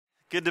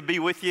Good to be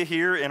with you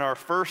here in our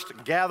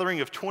first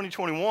gathering of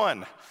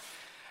 2021.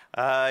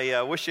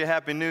 I wish you a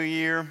Happy New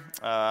Year.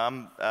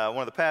 I'm one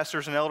of the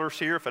pastors and elders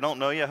here. If I don't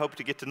know you, I hope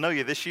to get to know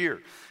you this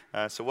year.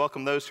 So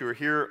welcome those who are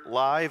here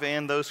live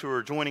and those who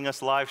are joining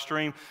us live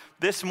stream.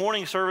 This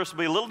morning's service will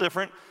be a little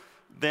different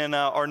than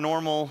our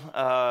normal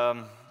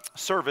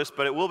service,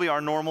 but it will be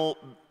our normal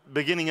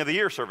beginning of the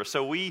year service.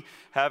 So we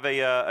have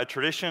a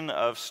tradition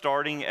of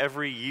starting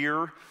every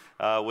year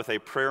with a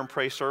prayer and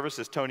praise service,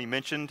 as Tony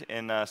mentioned,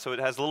 and so it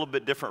has a little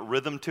bit different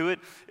rhythm to it.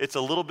 It's a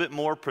little bit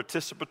more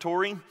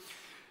participatory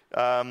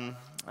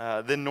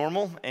than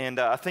normal, and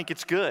I think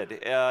it's good.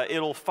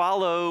 It'll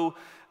follow,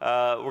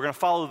 we're going to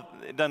follow,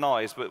 it doesn't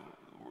always, but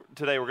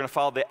today we're going to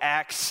follow the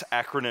ACTS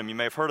acronym. You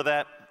may have heard of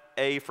that.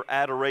 A for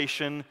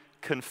adoration,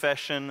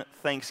 confession,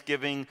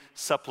 thanksgiving,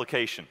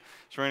 supplication.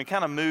 So we're going to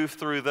kind of move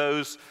through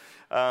those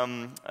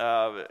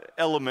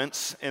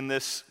elements in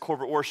this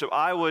corporate worship.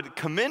 I would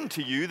commend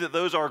to you that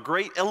those are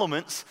great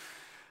elements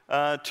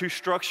to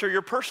structure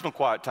your personal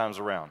quiet times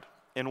around.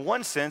 In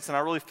one sense, and I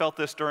really felt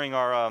this during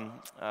our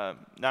 9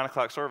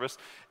 o'clock service,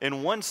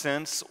 in one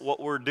sense, what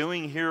we're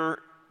doing here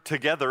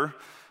together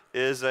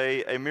is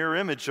a mirror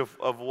image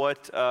of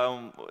what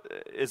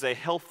is a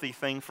healthy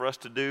thing for us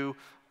to do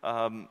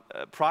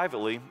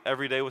privately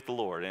every day with the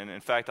Lord. And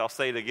in fact, I'll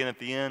say it again at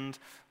the end,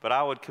 but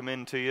I would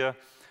commend to you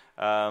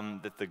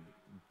that the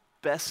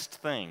best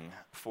thing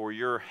for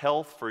your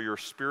health, for your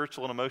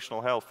spiritual and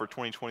emotional health for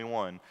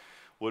 2021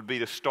 would be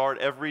to start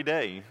every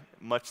day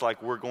much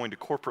like we're going to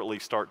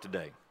corporately start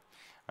today.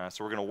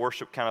 So we're going to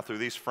worship kind of through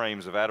these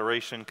frames of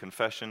adoration,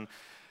 confession,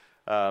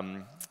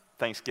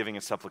 thanksgiving,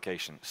 and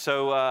supplication.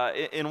 So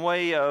in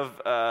way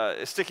of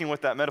sticking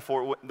with that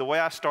metaphor, the way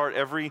I start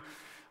every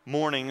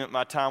morning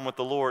my time with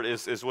the Lord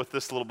is with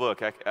this little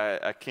book.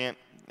 I can't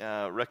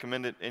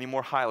recommend it any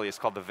more highly. It's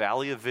called The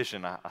Valley of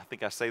Vision. I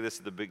think I say this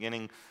at the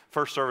beginning,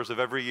 first service of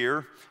every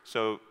year.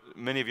 So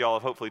many of y'all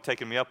have hopefully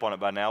taken me up on it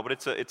by now.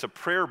 But it's a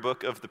prayer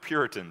book of the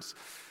Puritans,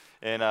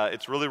 and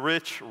it's really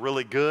rich,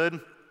 really good.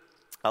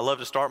 I love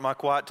to start my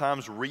quiet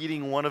times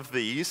reading one of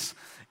these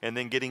and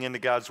then getting into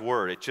God's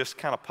Word. It just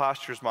kind of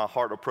postures my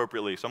heart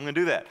appropriately. So I'm going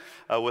to do that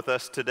with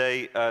us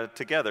today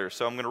together.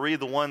 So I'm going to read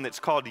the one that's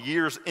called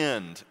Year's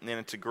End, and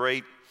it's a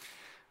great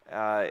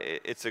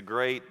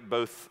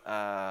both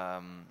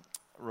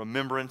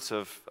remembrance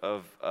of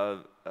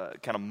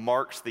kind of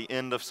marks the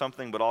end of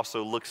something, but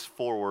also looks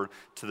forward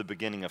to the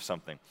beginning of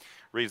something.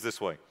 Reads this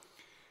way: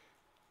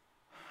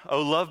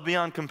 O love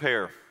beyond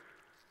compare,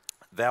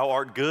 thou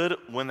art good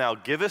when thou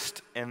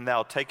givest, and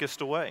thou takest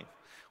away.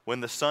 When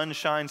the sun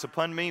shines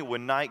upon me,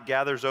 when night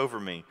gathers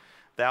over me,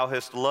 thou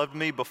hast loved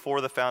me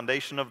before the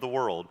foundation of the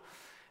world,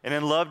 and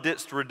in love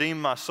didst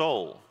redeem my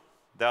soul.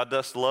 Thou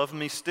dost love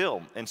me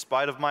still, in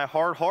spite of my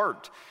hard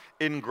heart,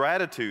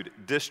 ingratitude,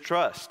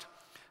 distrust.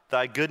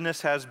 Thy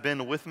goodness has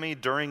been with me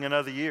during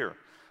another year,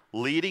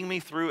 leading me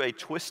through a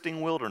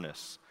twisting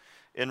wilderness,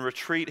 in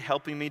retreat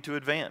helping me to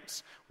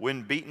advance,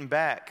 when beaten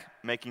back,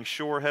 making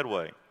sure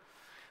headway.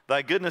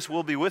 Thy goodness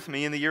will be with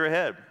me in the year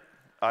ahead.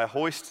 I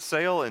hoist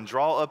sail and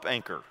draw up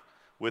anchor,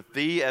 with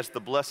thee as the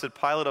blessed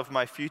pilot of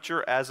my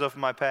future as of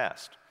my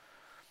past.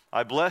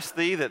 I bless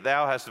thee that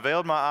thou hast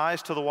veiled my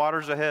eyes to the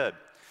waters ahead.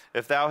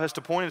 If thou hast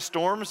appointed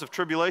storms of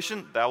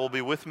tribulation, thou wilt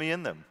be with me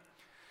in them.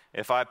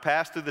 If I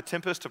pass through the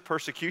tempest of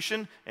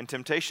persecution and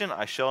temptation,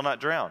 I shall not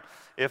drown.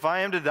 If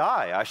I am to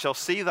die, I shall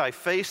see thy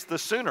face the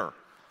sooner.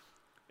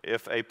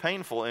 If a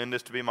painful end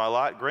is to be my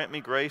lot, grant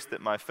me grace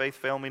that my faith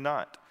fail me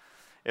not.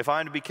 If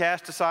I am to be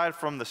cast aside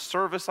from the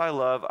service I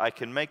love, I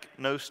can make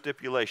no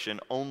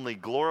stipulation, only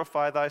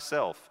glorify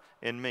thyself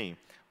in me,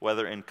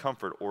 whether in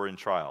comfort or in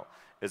trial.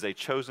 As a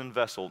chosen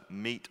vessel,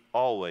 meet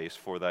always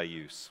for thy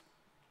use.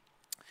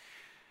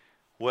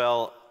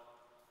 Well,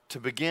 to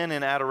begin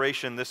in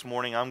adoration this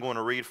morning, I'm going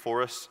to read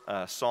for us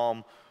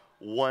Psalm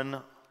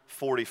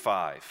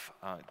 145.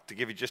 To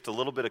give you just a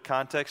little bit of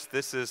context,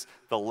 this is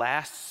the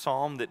last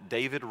psalm that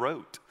David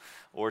wrote,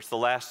 or it's the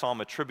last psalm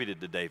attributed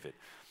to David.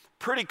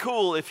 Pretty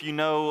cool if you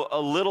know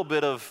a little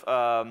bit of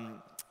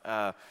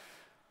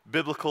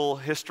biblical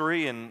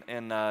history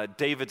and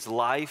David's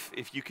life.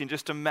 If you can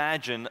just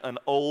imagine an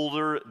old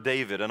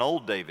David,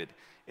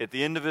 at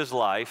the end of his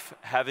life,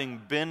 having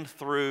been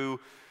through,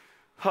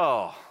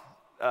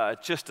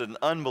 just an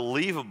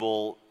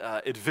unbelievable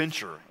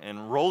adventure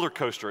and roller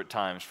coaster at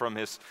times, from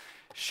his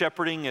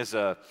shepherding as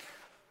a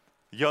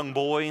young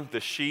boy, the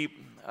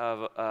sheep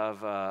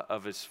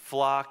of his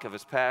flock, of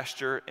his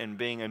pasture, and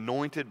being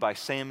anointed by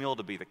Samuel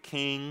to be the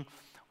king,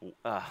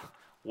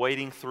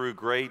 wading through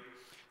great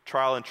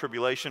trial and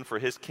tribulation for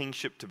his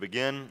kingship to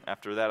begin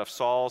after that of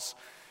Saul's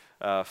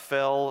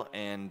fell,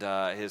 and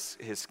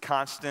his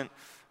constant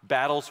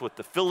battles with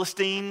the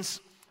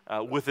Philistines,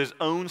 with his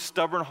own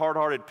stubborn,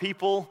 hard-hearted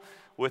people,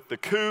 with the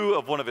coup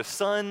of one of his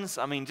sons.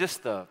 I mean,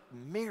 just the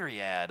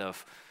myriad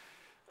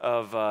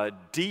of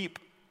deep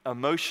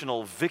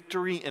emotional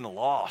victory and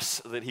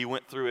loss that he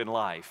went through in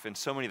life. And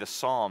so many of the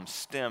Psalms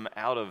stem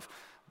out of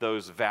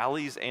those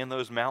valleys and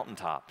those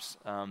mountaintops,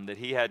 that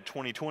he had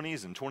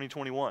 2020s and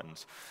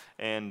 2021s.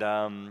 And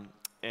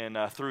And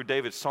through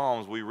David's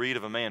Psalms, we read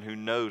of a man who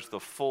knows the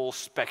full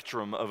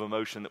spectrum of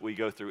emotion that we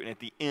go through. And at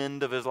the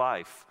end of his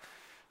life,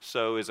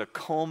 so as a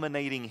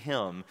culminating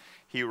hymn,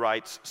 he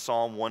writes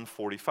Psalm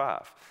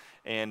 145.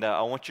 And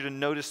I want you to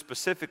notice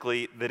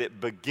specifically that it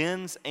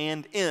begins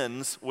and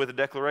ends with a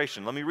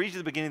declaration. Let me read you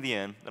the beginning and the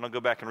end, then I'll go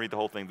back and read the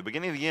whole thing. The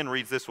beginning and the end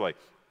reads this way.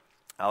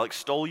 I'll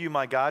extol you,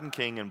 my God and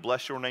King, and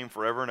bless your name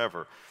forever and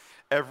ever.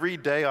 Every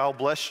day I'll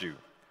bless you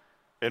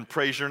and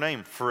praise your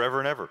name forever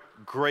and ever.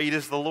 Great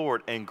is the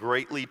Lord and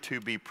greatly to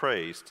be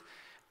praised,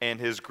 and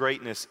his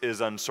greatness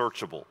is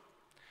unsearchable.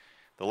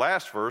 The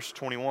last verse,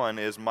 21,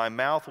 is my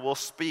mouth will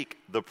speak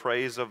the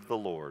praise of the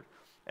Lord,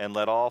 and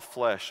let all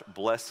flesh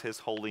bless his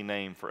holy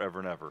name forever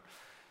and ever.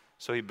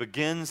 So he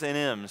begins and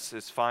ends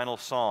his final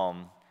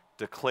psalm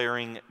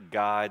declaring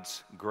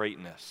God's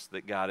greatness,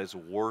 that God is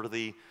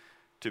worthy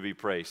to be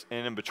praised.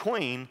 And in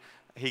between,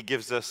 he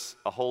gives us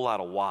a whole lot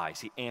of whys.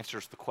 He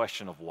answers the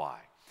question of why.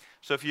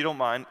 So if you don't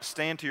mind,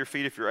 stand to your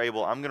feet if you're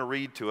able. I'm going to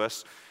read to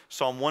us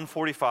Psalm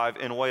 145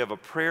 in a way of a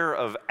prayer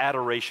of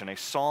adoration, a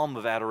psalm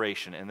of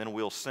adoration, and then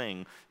we'll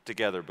sing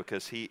together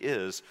because he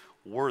is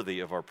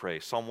worthy of our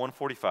praise. Psalm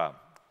 145.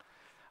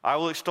 I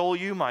will extol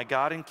you, my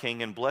God and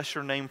King, and bless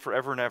your name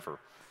forever and ever.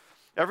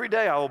 Every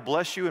day I will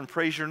bless you and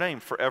praise your name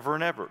forever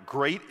and ever.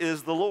 Great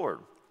is the Lord,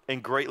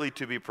 and greatly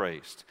to be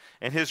praised,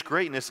 and his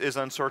greatness is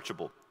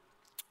unsearchable.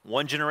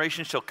 One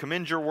generation shall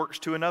commend your works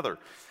to another,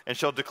 and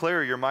shall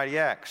declare your mighty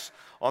acts.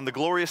 On the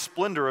glorious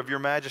splendor of your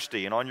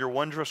majesty, and on your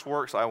wondrous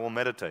works I will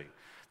meditate.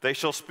 They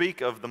shall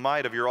speak of the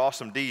might of your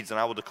awesome deeds, and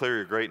I will declare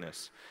your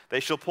greatness. They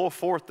shall pour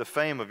forth the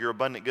fame of your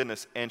abundant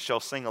goodness, and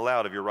shall sing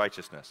aloud of your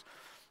righteousness.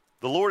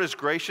 The Lord is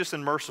gracious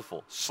and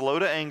merciful, slow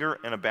to anger,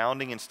 and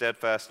abounding in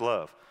steadfast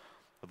love.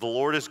 The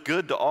Lord is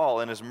good to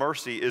all, and his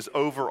mercy is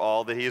over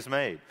all that he has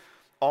made.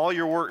 All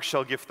your works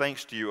shall give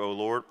thanks to you, O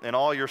Lord, and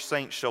all your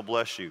saints shall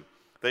bless you.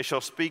 They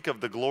shall speak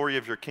of the glory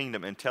of your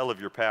kingdom and tell of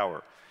your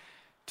power,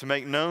 to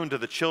make known to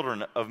the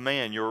children of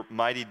man your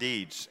mighty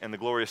deeds and the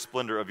glorious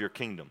splendor of your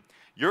kingdom.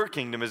 Your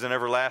kingdom is an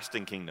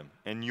everlasting kingdom,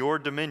 and your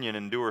dominion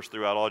endures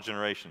throughout all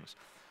generations.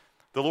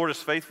 The Lord is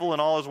faithful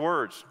in all his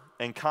words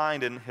and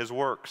kind in his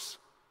works.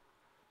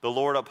 The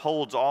Lord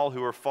upholds all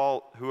who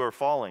are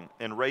falling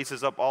and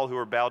raises up all who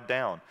are bowed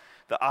down.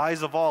 The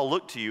eyes of all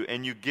look to you,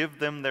 and you give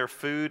them their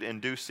food in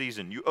due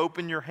season. You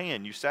open your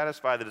hand, you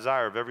satisfy the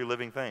desire of every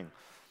living thing.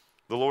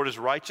 The Lord is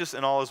righteous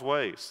in all his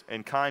ways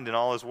and kind in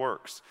all his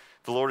works.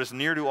 The Lord is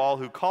near to all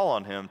who call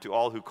on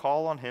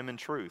him in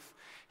truth.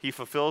 He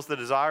fulfills the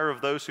desire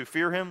of those who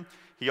fear him.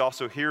 He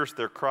also hears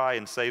their cry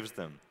and saves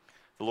them.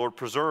 The Lord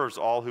preserves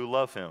all who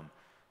love him,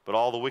 but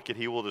all the wicked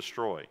he will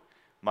destroy.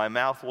 My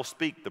mouth will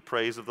speak the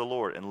praise of the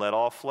Lord, and let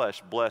all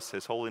flesh bless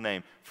his holy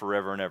name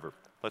forever and ever.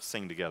 Let's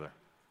sing together.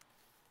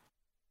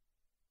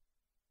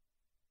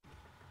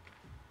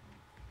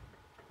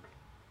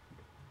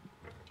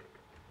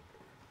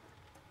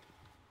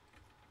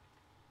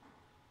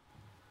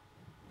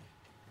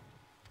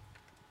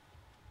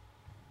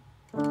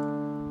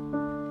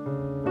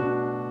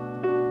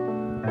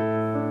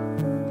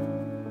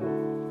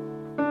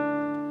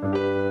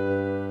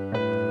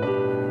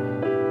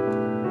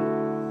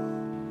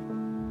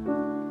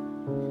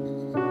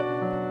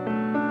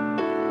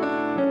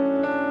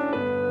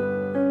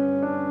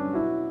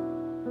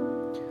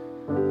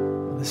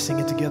 Sing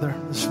it together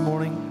this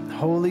morning.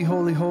 Holy,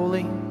 holy,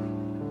 holy.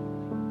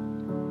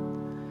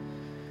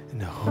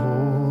 And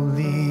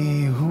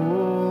holy,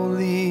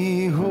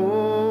 holy,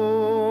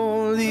 holy,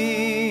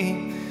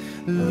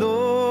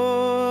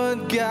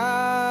 Lord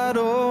God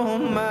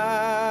Almighty.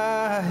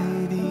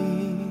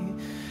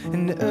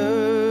 And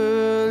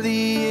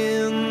early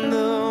in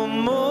the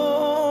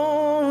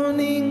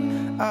morning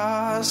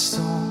our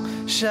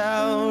song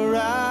shall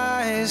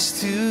rise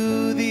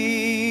to thee.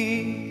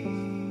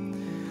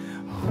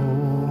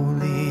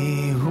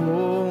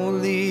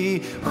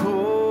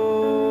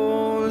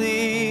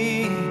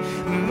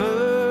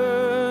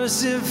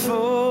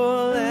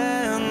 Merciful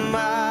and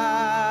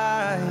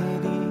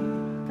mighty,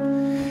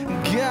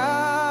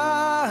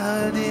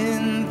 God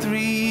in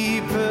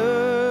three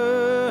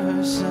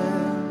persons,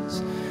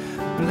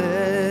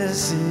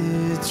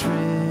 blessed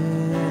Trinity.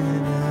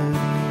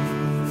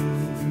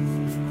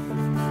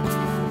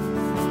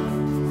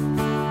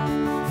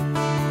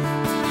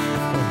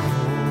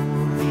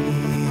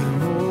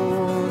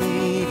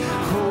 Holy,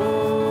 holy,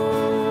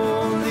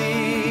 holy,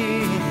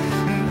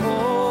 and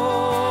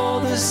all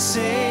the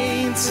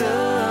saints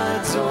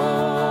adore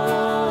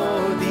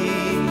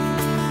thee,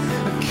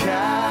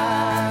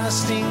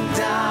 casting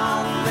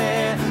down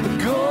their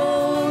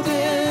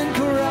golden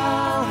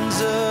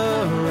crowns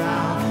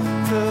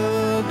around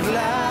the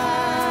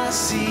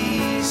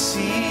glassy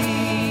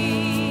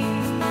sea.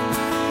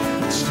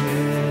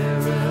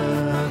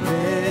 Cherubim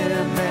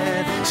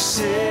and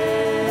seraphim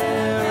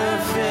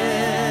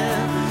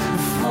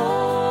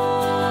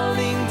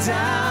falling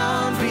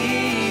down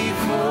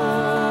before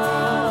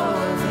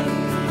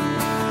thee.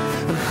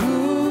 Who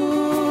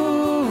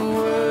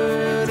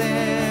word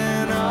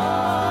and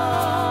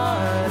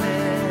art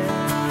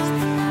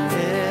and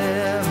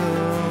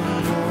evermore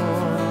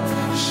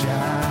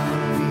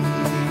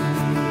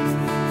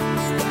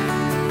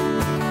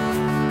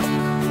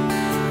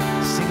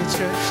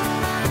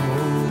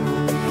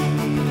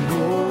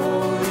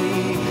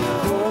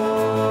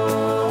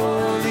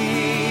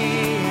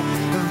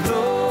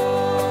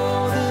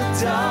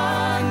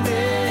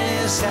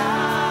darkness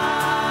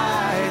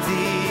hide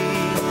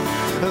thee.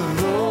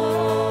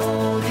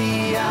 Though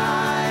the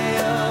eye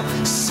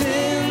of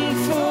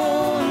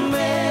sinful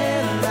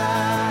man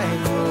thy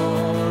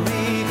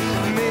glory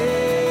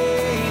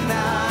may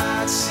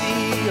not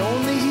see,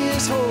 only He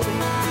is holy.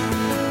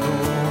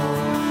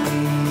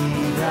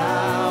 Only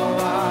thou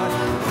art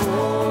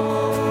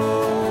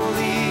holy.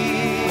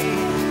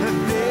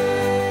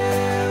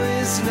 There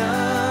is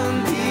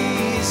none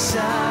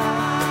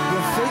beside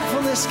your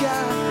faithfulness,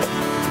 God.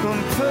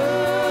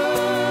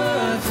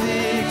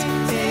 Perfect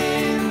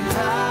in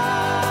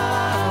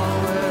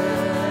power,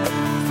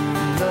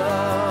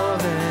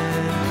 love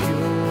and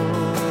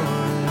pure.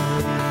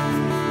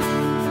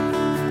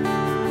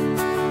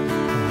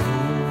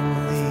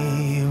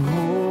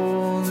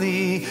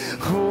 Holy,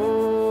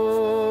 holy,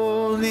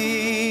 holy,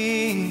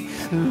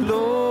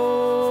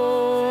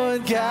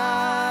 Lord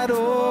God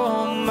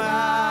Almighty.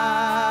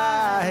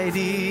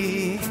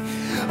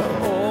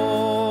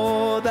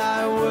 All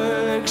thy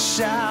works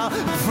shall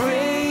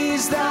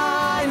praise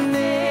thy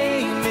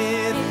name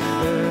in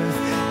earth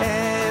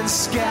and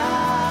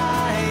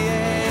sky.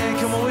 And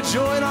come on, with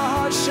joy in our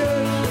hearts, church.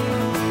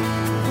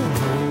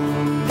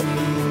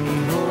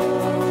 Holy,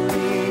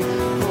 holy,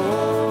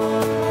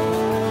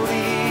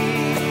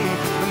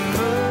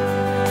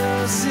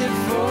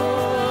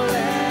 merciful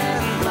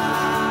and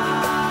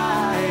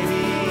mighty,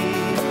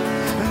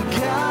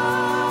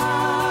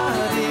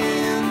 God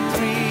in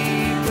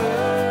three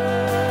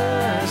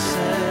persons,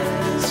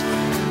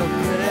 a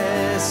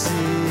blessed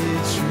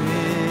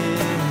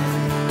Trinity.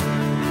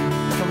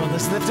 Come on,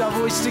 let's lift our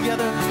voice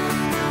together.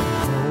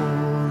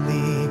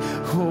 Holy,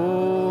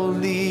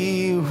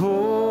 holy,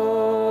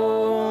 holy,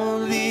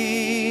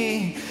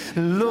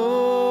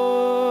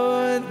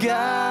 Lord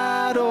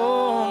God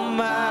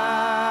Almighty.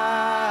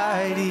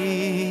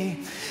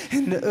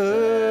 And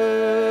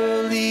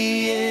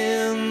early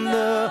in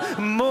the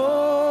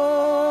morning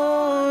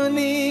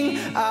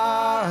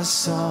our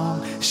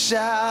song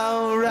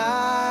shall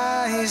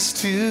rise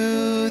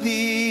to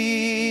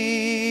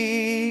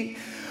thee.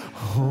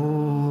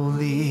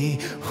 Holy,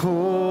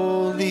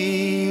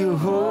 holy,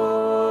 holy,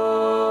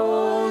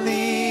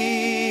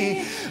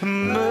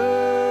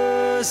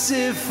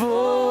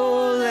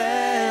 merciful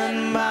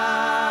and mighty,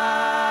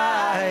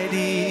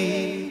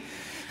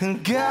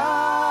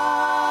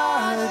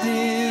 God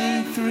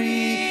in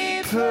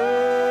three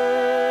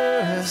persons,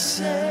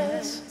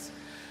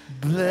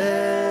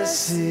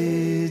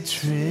 blessed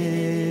Trinity.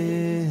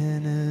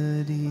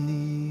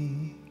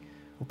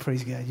 Well,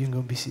 praise God. You can go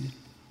and be seated.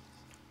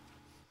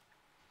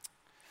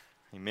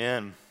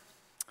 Amen.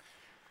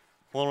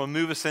 Well, we'll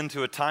move us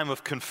into a time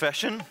of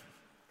confession.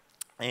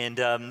 And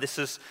this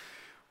is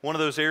one of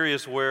those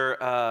areas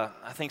where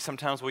I think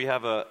sometimes we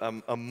have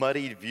a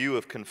muddied view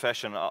of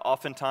confession.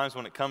 Oftentimes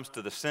when it comes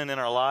to the sin in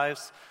our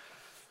lives,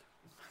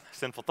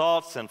 sinful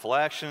thoughts, sinful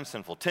actions,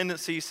 sinful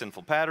tendencies,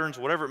 sinful patterns,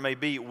 whatever it may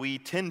be, we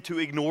tend to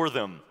ignore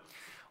them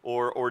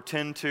or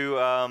tend to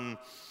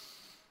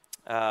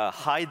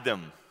hide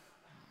them.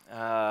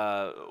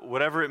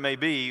 Whatever it may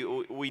be,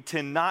 we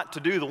tend not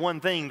to do the one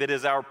thing that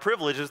is our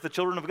privilege as the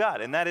children of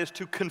God, and that is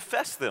to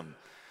confess them,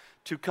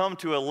 to come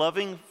to a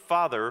loving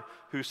Father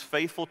who's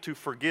faithful to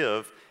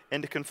forgive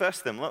and to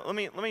confess them. Let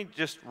me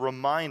just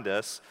remind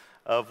us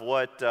of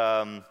what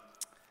the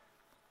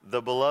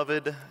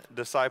beloved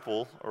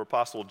disciple or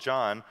apostle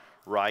John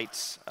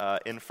writes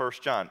in 1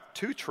 John.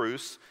 Two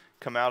truths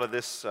come out of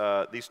these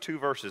two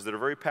verses that are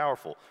very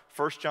powerful.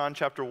 1 John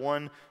chapter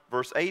 1,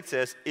 verse 8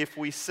 says, if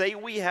we say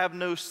we have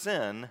no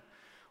sin,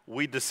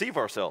 we deceive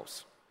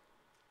ourselves,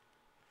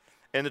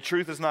 and the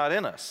truth is not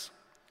in us.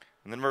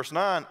 And then verse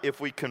 9, if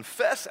we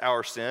confess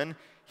our sin,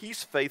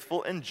 he's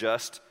faithful and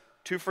just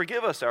to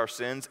forgive us our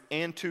sins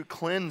and to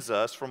cleanse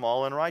us from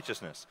all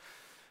unrighteousness.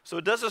 So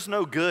it does us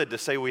no good to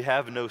say we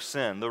have no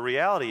sin. The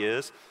reality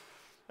is,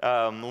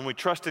 when we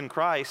trust in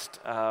Christ,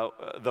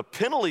 the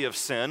penalty of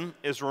sin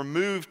is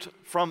removed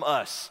from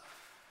us.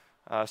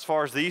 As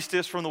far as the east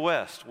is from the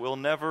west, we'll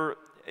never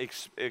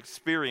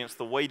experience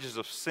the wages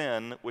of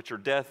sin, which are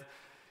death,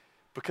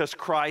 because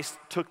Christ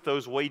took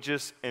those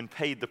wages and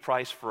paid the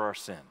price for our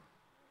sin.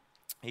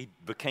 He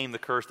became the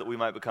curse that we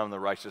might become the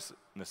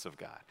righteousness of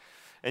God.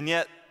 And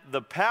yet,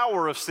 the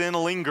power of sin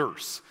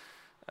lingers.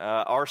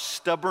 Our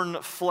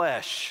stubborn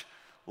flesh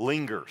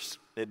lingers.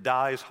 It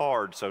dies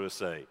hard, so to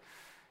say.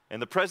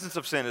 And the presence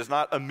of sin is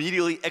not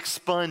immediately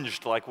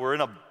expunged like we're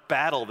in a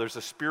battle. There's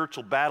a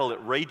spiritual battle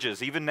that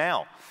rages even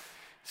now.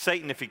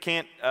 Satan, if he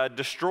can't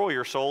destroy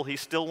your soul, he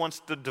still wants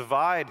to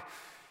divide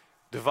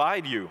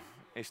you.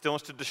 He still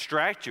wants to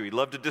distract you. He'd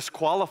love to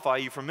disqualify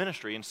you from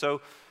ministry. And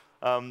so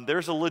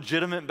there's a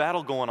legitimate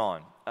battle going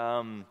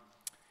on.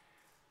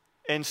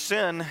 And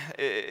sin,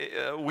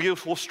 we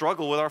will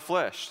struggle with our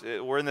flesh.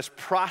 We're in this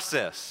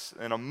process.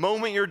 In a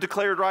moment you're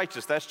declared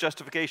righteous, that's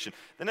justification.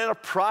 Then in a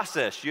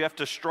process, you have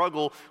to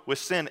struggle with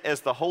sin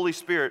as the Holy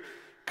Spirit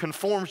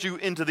conforms you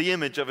into the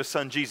image of His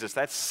Son Jesus.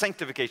 That's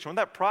sanctification. Well,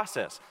 that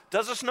process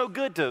does us no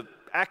good to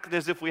act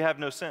as if we have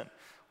no sin.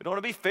 We don't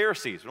want to be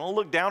Pharisees. We don't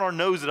look down our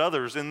nose at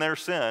others in their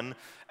sin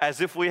as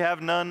if we have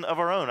none of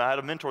our own. I had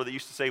a mentor that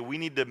used to say, we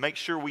need to make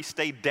sure we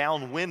stay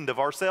downwind of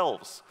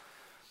ourselves.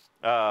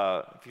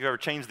 If you've ever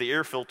changed the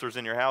air filters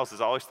in your houses,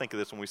 I always think of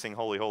this when we sing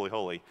Holy, Holy,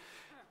 Holy,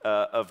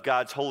 of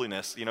God's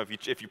holiness. You know,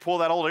 if you pull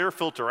that old air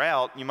filter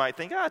out, you might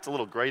think, it's a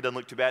little gray, doesn't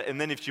look too bad. And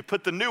then if you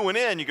put the new one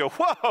in, you go,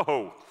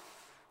 whoa,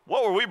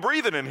 what were we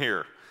breathing in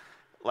here?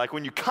 Like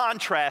when you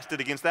contrast it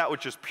against that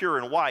which is pure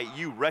and white,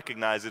 you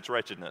recognize its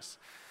wretchedness.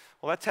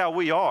 Well, that's how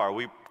we are.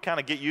 We kind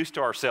of get used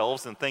to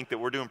ourselves and think that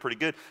we're doing pretty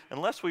good.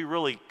 Unless we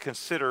really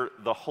consider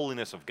the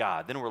holiness of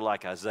God, then we're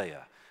like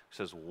Isaiah, who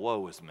says,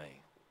 woe is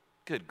me.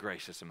 Good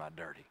gracious, am I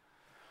dirty?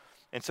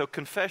 And so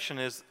confession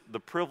is the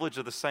privilege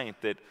of the saint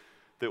that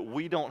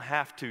we don't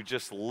have to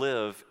just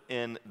live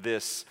in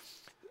this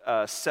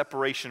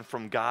separation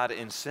from God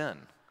in sin.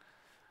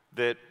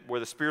 That where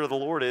the Spirit of the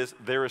Lord is,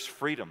 there is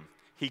freedom.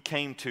 He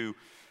came to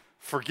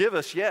forgive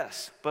us,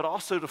 yes, but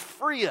also to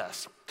free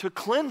us, to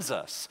cleanse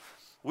us.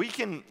 We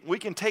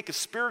can take a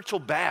spiritual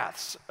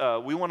baths.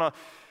 We want to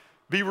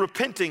be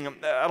repenting.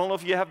 I don't know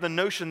if you have the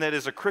notion that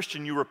as a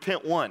Christian you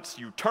repent once.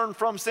 You turn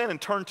from sin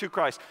and turn to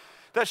Christ.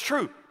 That's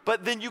true,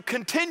 but then you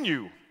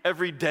continue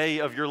every day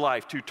of your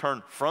life to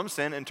turn from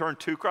sin and turn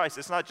to Christ.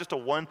 It's not just a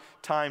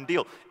one-time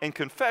deal. And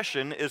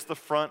confession is the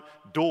front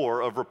door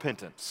of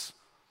repentance.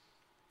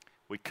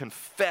 We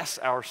confess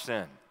our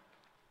sin.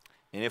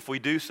 And if we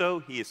do so,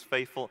 he is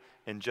faithful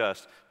and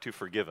just to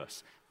forgive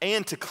us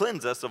and to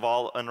cleanse us of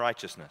all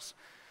unrighteousness.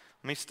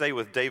 Let me stay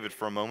with David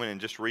for a moment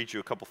and just read you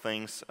a couple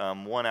things.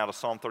 One out of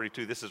Psalm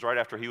 32. This is right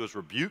after he was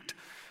rebuked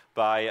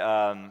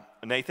by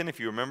Nathan,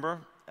 if you remember,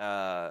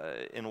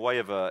 in way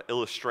of an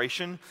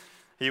illustration.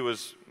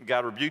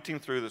 God rebuked him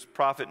through this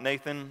prophet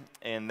Nathan,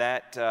 and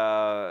that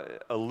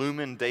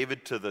illumined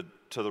David to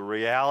the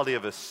reality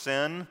of his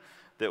sin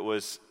that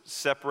was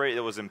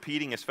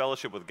impeding his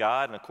fellowship with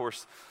God. And of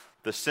course,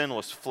 the sin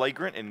was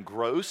flagrant and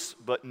gross,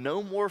 but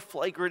no more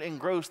flagrant and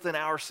gross than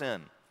our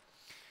sin.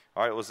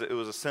 All right, it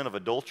was a sin of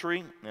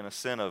adultery and a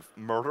sin of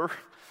murder.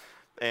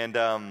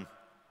 And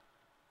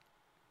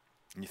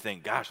you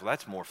think, gosh, well,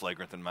 that's more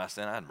flagrant than my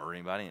sin. I didn't murder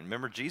anybody. And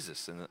remember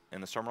Jesus in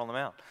the Sermon on the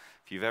Mount.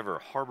 If you've ever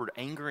harbored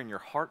anger in your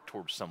heart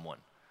towards someone,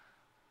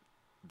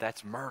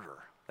 that's murder.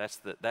 That's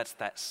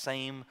that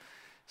same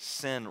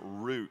sin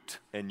root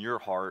in your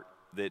heart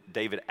that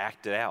David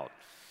acted out.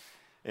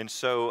 And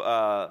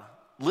so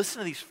listen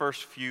to these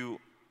first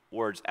few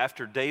words.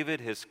 After David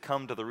has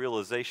come to the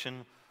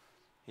realization,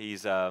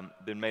 he's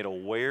been made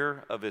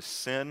aware of his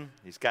sin,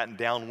 he's gotten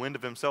downwind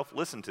of himself.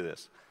 Listen to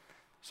this.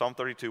 Psalm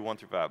 32,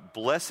 1-5.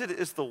 Blessed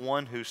is the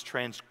one whose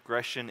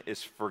transgression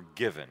is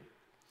forgiven,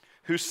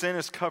 whose sin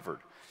is covered.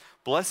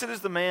 Blessed is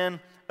the man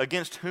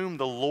against whom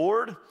the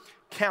Lord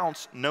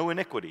counts no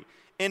iniquity,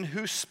 in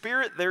whose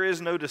spirit there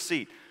is no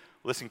deceit.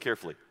 Listen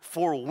carefully.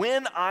 For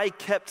when I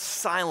kept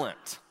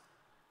silent,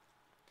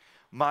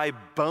 my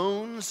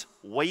bones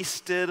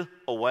wasted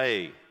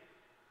away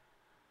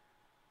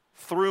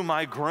through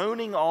my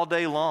groaning all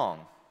day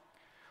long.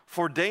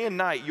 For day and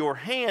night your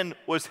hand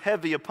was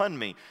heavy upon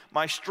me.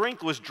 My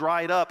strength was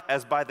dried up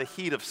as by the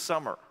heat of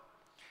summer.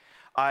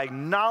 I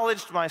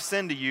acknowledged my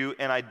sin to you,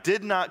 and I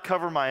did not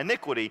cover my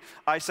iniquity.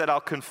 I said,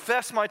 I'll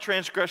confess my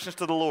transgressions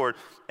to the Lord,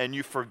 and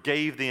you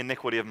forgave the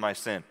iniquity of my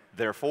sin.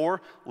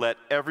 Therefore, let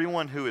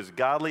everyone who is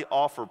godly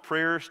offer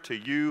prayers to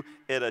you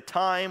at a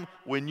time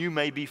when you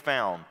may be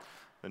found.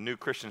 The New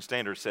Christian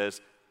Standard says,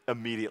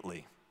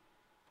 immediately.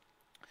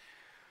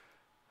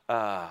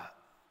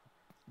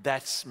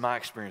 That's my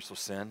experience with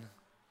sin.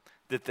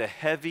 That the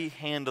heavy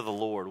hand of the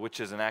Lord, which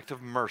is an act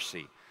of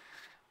mercy,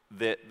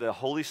 that the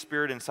Holy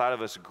Spirit inside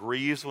of us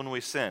grieves when we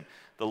sin.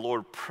 The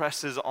Lord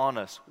presses on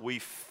us. We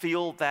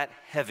feel that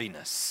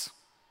heaviness.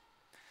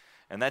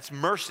 And that's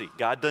mercy.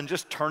 God doesn't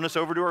just turn us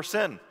over to our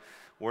sin.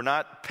 We're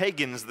not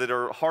pagans that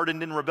are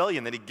hardened in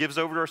rebellion, that he gives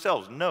over to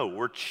ourselves. No,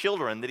 we're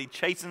children that he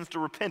chastens to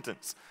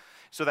repentance.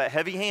 So that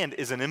heavy hand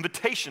is an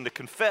invitation to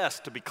confess,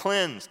 to be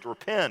cleansed, to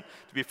repent,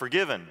 to be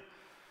forgiven.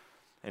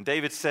 And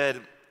David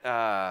said,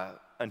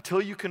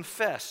 until you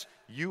confess,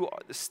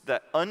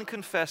 that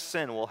unconfessed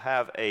sin will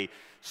have a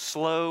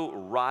slow,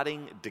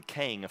 rotting,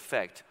 decaying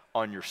effect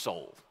on your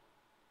soul.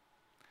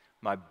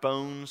 My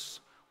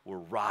bones were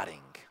rotting.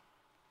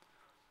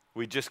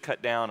 We just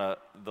cut down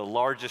the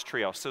largest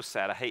tree. I was so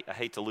sad. I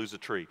hate to lose a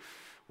tree.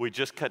 We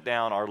just cut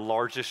down our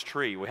largest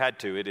tree. We had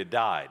to. It had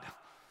died.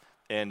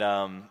 And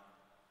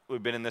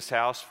we've been in this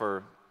house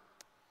for,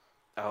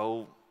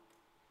 I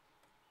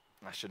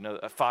should know,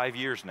 5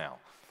 years now.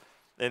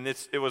 And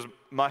it was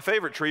my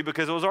favorite tree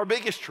because it was our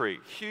biggest tree.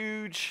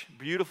 Huge,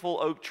 beautiful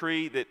oak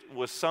tree that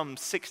was some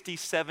 60,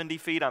 70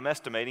 feet, I'm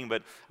estimating.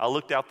 But I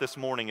looked out this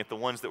morning at the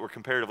ones that were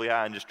comparatively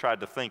high and just tried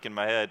to think in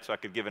my head so I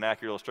could give an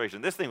accurate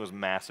illustration. This thing was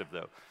massive,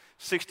 though.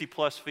 60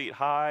 plus feet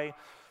high,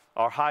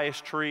 our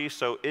highest tree.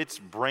 So its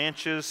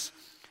branches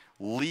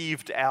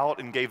leaved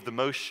out and gave the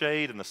most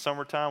shade in the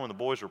summertime when the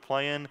boys were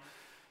playing.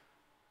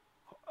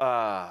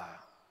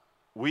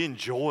 We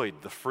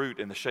enjoyed the fruit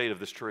and the shade of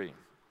this tree.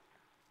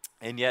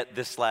 And yet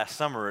this last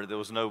summer, there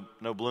was no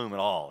bloom at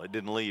all. It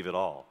didn't leave at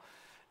all.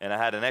 And I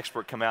had an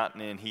expert come out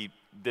and he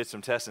did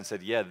some tests and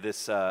said, yeah,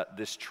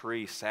 this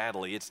tree,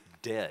 sadly, it's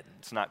dead.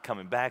 It's not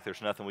coming back.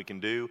 There's nothing we can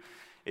do.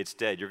 It's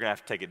dead. You're going to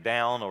have to take it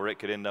down or it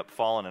could end up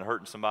falling and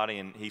hurting somebody.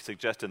 And he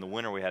suggested in the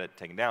winter we had it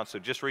taken down. So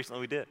just recently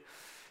we did.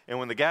 And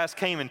when the guys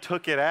came and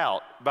took it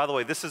out, by the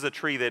way, this is a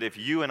tree that if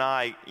you and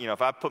I,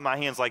 if I put my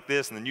hands like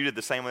this and then you did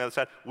the same on the other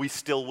side, we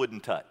still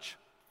wouldn't touch.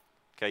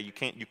 Okay,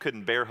 you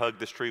couldn't bear hug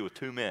this tree with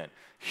two men.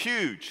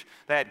 Huge.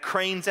 They had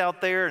cranes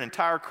out there, an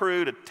entire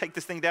crew to take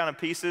this thing down in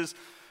pieces.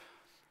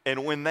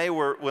 And when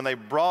they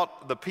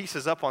brought the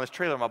pieces up on this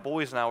trailer, my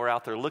boys and I were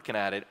out there looking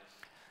at it.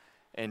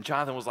 And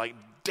Jonathan was like,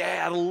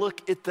 Dad,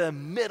 look at the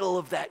middle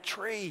of that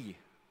tree.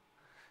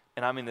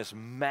 And I mean this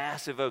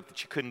massive oak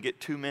that you couldn't get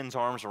two men's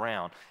arms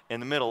around. In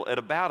the middle, at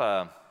about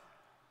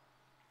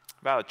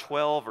a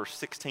 12 or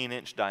 16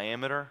 inch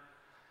diameter,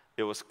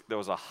 there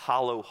was a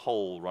hollow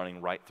hole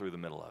running right through the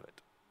middle of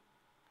it.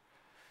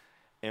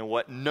 And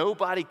what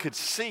nobody could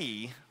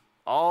see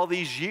all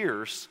these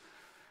years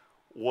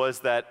was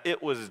that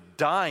it was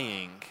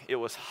dying, it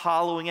was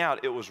hollowing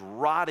out, it was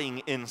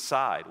rotting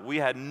inside. We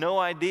had no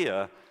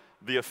idea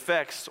the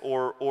effects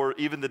or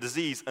even the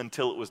disease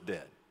until it was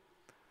dead.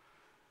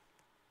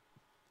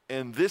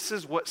 And this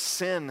is what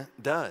sin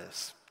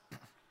does.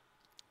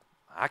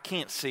 I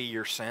can't see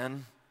your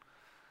sin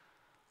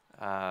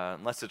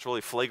unless it's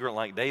really flagrant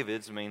like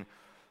David's. I mean,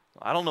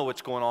 I don't know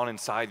what's going on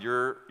inside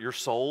your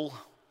soul,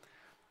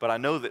 but I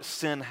know that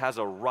sin has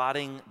a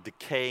rotting,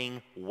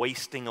 decaying,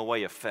 wasting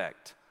away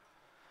effect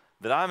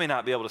that I may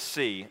not be able to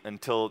see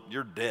until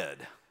you're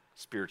dead,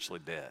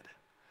 spiritually dead.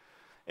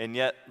 And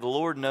yet the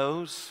Lord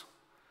knows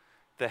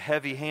the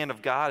heavy hand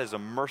of God is a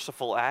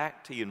merciful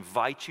act. He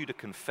invites you to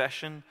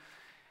confession.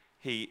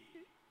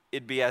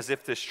 It'd be as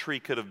if this tree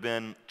could have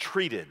been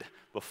treated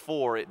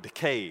before it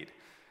decayed.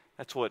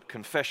 That's what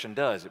confession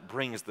does. It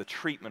brings the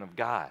treatment of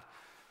God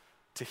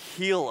to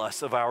heal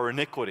us of our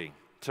iniquity,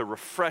 to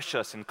refresh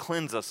us and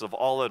cleanse us of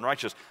all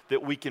unrighteousness,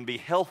 that we can be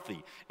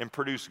healthy and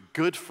produce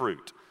good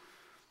fruit.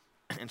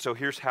 And so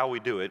here's how we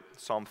do it.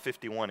 Psalm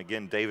 51,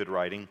 again, David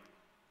writing,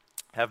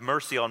 "Have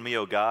mercy on me,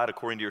 O God,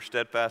 according to your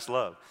steadfast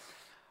love.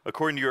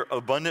 According to your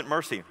abundant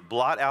mercy,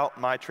 blot out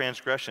my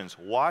transgressions.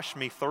 Wash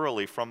me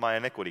thoroughly from my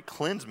iniquity.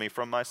 Cleanse me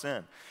from my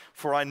sin.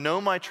 For I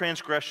know my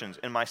transgressions,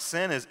 and my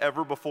sin is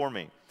ever before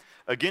me.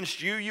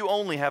 Against you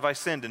only have I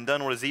sinned and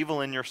done what is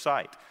evil in your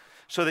sight,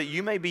 so that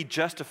you may be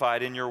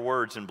justified in your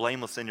words and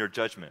blameless in your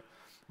judgment.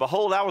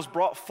 Behold, I was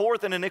brought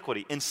forth in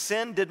iniquity. In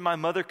sin did my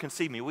mother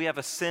conceive me." We have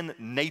a sin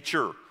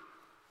nature.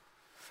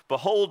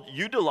 "Behold,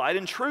 you delight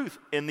in truth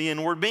in the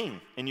inward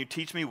being, and you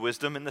teach me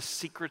wisdom in the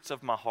secrets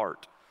of my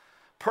heart.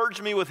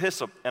 Purge me with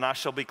hyssop, and I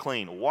shall be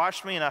clean.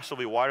 Wash me, and I shall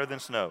be whiter than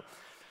snow.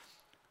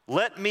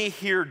 Let me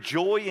hear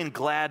joy and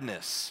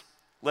gladness.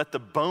 Let the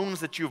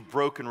bones that you have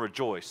broken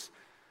rejoice."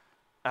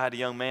 I had a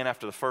young man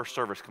after the first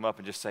service come up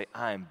and just say,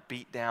 "I am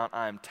beat down,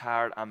 I am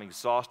tired, I'm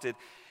exhausted."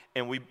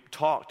 And we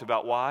talked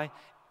about why.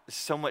 There's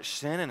so much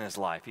sin in his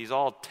life. He's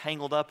all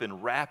tangled up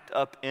and wrapped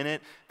up in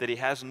it that he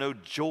has no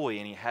joy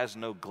and he has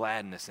no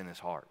gladness in his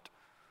heart.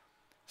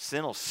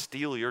 Sin will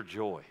steal your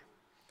joy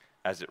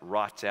as it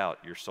rots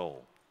out your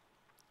soul.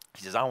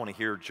 He says, "I want to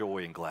hear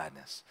joy and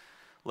gladness.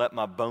 Let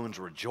my bones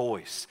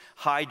rejoice.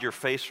 Hide your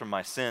face from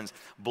my sins.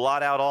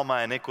 Blot out all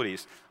my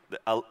iniquities."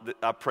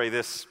 I pray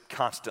this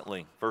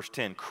constantly. Verse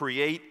 10,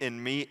 "Create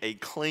in me a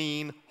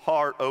clean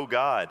heart, O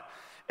God,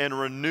 and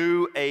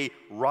renew a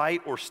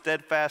right or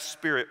steadfast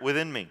spirit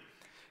within me.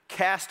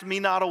 Cast me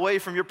not away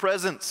from your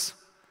presence."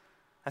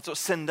 That's what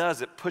sin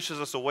does. It pushes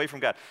us away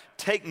from God.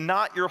 "Take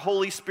not your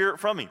Holy Spirit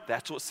from me."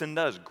 That's what sin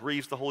does.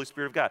 Grieves the Holy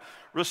Spirit of God.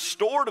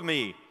 "Restore to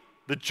me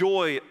the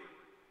joy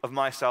of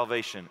my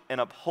salvation,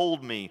 and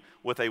uphold me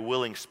with a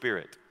willing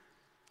spirit."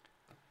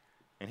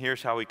 And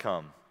here's how we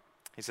come.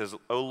 He says,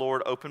 "O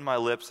Lord, open my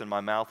lips, and my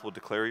mouth will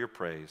declare your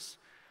praise.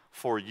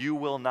 For you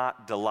will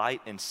not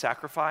delight in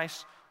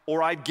sacrifice,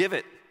 or I'd give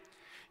it.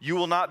 You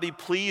will not be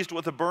pleased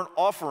with a burnt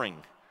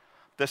offering.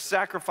 The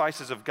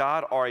sacrifices of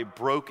God are a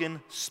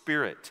broken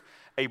spirit,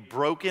 a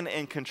broken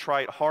and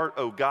contrite heart,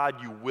 O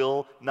God, you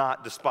will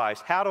not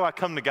despise." How do I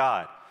come to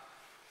God?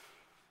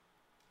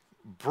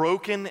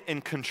 Broken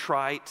and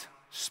contrite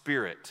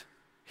spirit,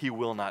 he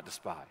will not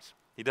despise.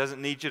 He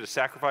doesn't need you to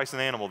sacrifice an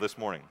animal this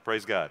morning.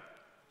 Praise God.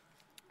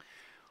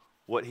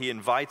 What he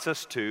invites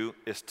us to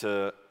is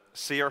to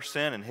see our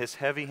sin in his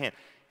heavy hand.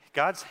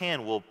 God's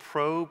hand will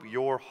probe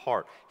your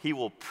heart. He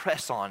will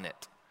press on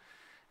it.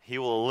 He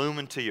will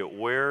illumine to you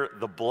where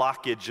the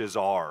blockages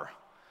are,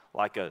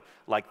 like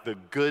the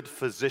good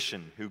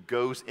physician who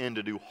goes in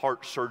to do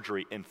heart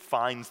surgery and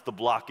finds the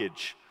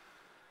blockage.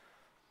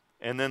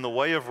 And then the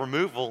way of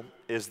removal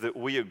is that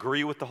we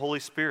agree with the Holy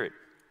Spirit.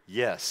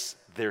 Yes,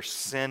 there's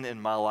sin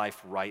in my life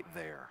right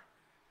there.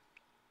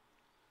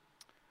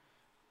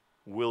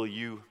 Will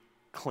you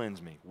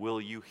cleanse me?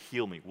 Will you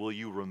heal me? Will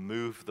you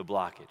remove the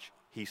blockage?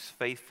 He's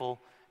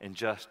faithful and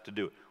just to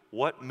do it.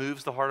 What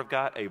moves the heart of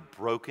God? A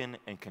broken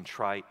and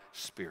contrite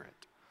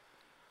spirit.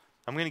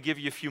 I'm going to give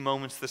you a few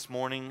moments this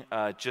morning,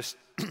 just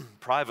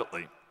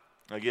privately.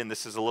 Again,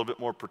 this is a little bit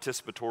more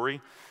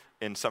participatory.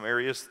 in some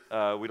areas,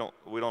 we don't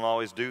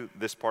always do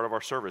this part of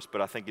our service,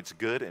 but I think it's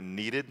good and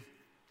needed.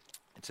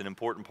 It's an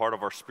important part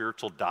of our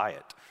spiritual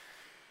diet.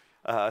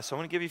 So I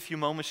want to give you a few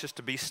moments just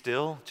to be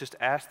still. Just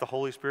ask the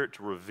Holy Spirit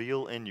to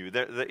reveal in you.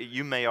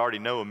 You may already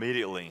know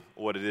immediately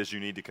what it is you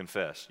need to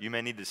confess. You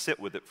may need to sit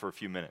with it for a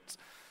few minutes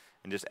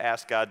and just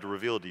ask God to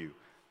reveal to you.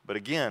 But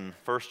again,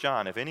 1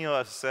 John, if any of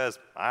us says,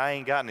 I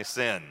ain't got any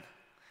sin,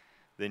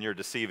 then you're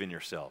deceiving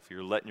yourself.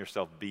 You're letting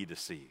yourself be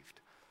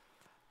deceived.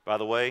 By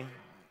the way,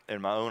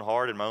 in my own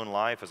heart, in my own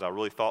life, as I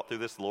really thought through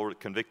this, the Lord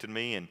convicted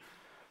me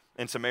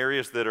in some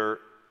areas that are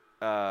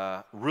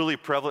really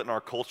prevalent in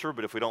our culture,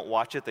 but if we don't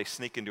watch it, they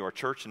sneak into our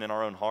church and in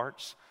our own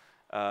hearts.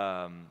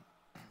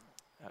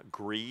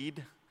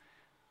 Greed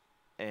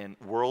and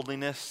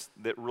worldliness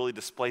that really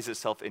displays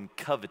itself in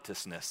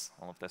covetousness. I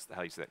don't know if that's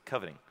how you say that,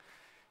 coveting.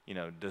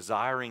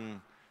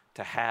 Desiring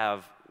to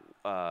have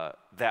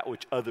that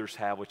which others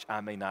have, which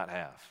I may not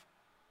have.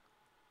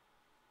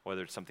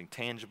 Whether it's something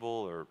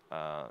tangible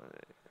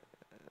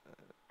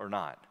or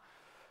not.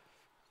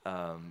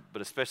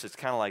 But especially, it's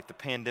kind of like the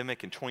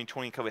pandemic and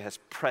 2020 COVID has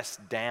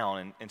pressed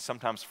down, and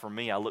sometimes for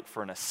me, I look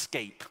for an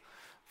escape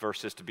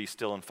versus to be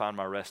still and find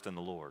my rest in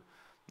the Lord.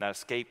 That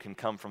escape can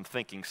come from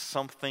thinking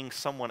something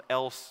someone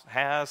else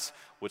has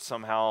would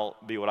somehow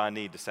be what I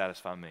need to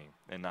satisfy me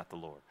and not the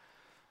Lord.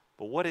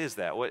 But what is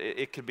that?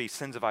 It could be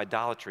sins of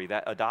idolatry.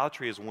 That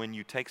idolatry is when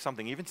you take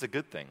something, even if it's a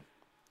good thing,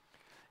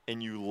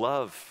 and you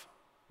love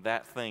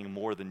that thing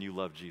more than you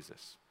love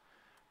Jesus.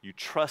 You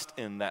trust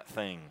in that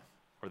thing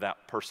or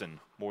that person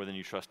more than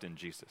you trust in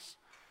Jesus.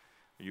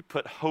 You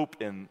put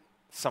hope in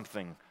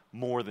something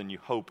more than you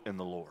hope in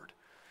the Lord.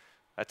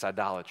 That's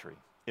idolatry.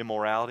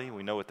 Immorality,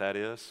 we know what that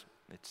is.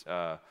 It's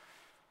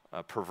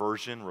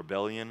perversion,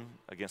 rebellion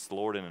against the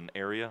Lord in an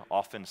area,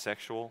 often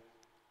sexual.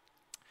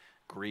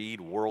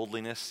 Greed,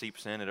 worldliness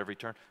seeps in at every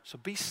turn. So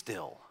be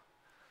still.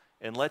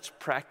 And let's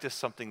practice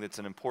something that's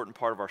an important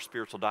part of our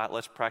spiritual diet.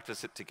 Let's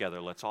practice it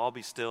together. Let's all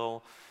be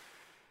still.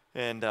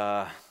 And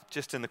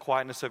just in the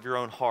quietness of your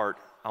own heart,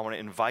 I want to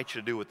invite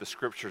you to do what the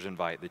Scriptures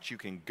invite, that you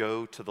can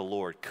go to the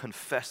Lord,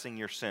 confessing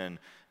your sin,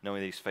 knowing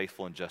that He's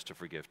faithful and just to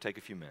forgive. Take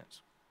a few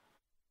minutes.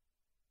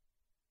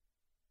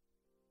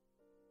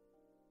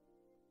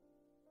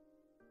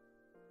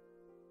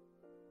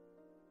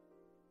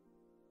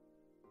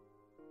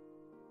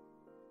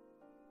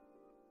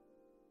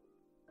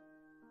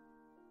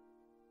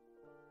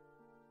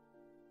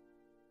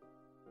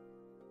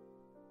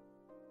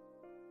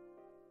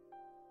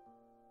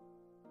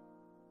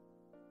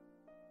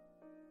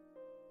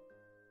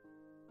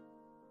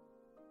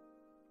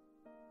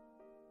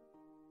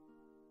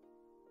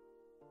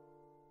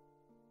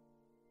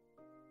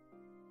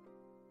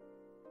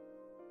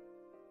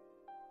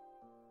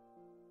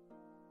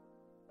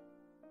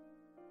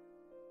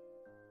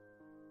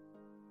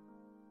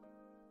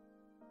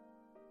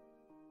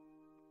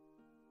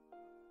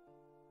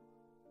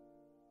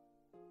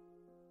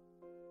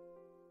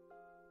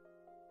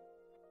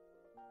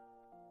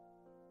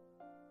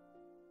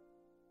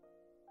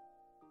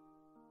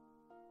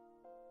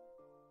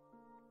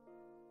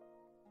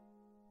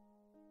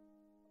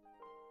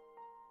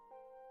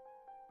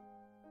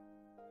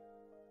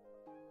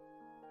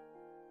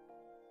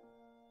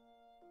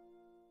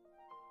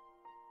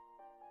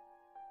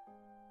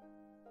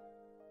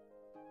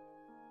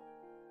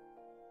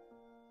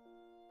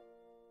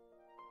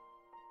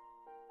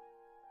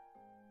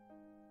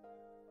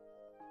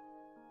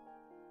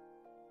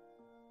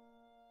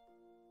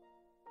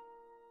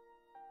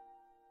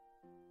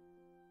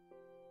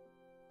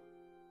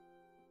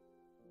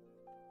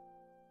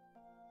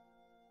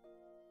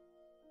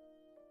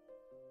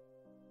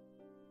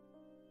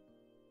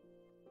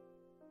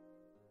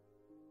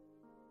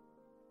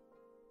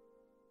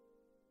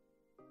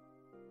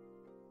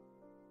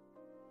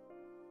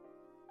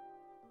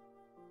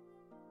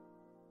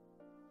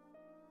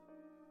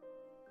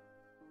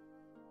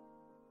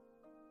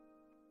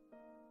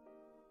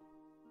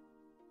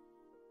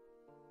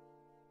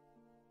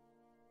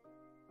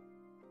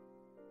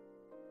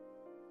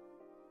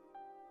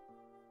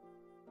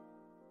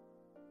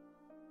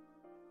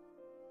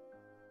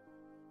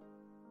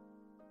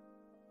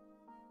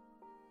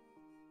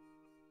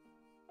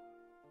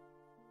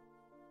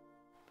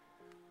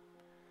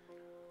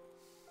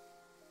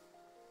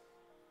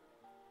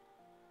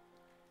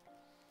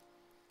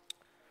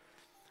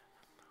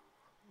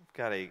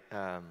 Got a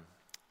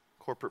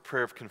corporate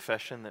prayer of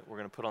confession that we're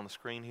going to put on the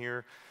screen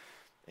here,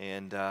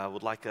 and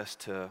would like us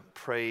to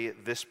pray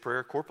this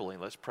prayer corporately.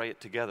 Let's pray it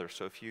together.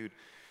 So if you'd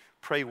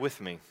pray with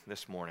me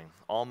this morning.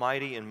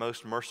 Almighty and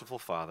most merciful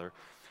Father,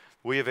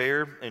 we have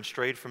erred and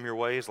strayed from your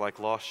ways like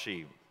lost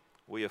sheep.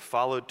 We have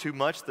followed too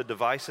much the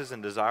devices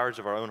and desires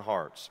of our own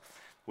hearts.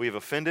 We have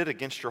offended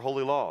against your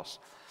holy laws.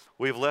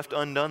 We have left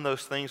undone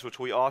those things which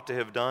we ought to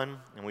have done,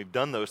 and we've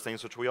done those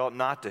things which we ought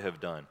not to have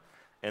done.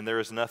 And there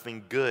is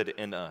nothing good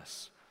in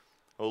us.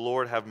 O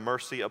Lord, have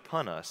mercy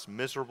upon us,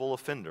 miserable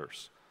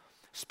offenders.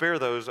 Spare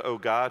those, O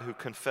God, who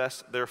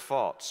confess their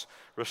faults.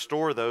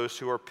 Restore those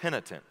who are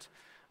penitent,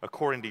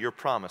 according to your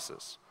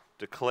promises.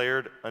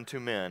 declared unto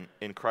men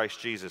in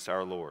Christ Jesus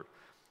our Lord.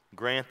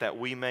 Grant that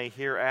we may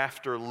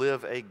hereafter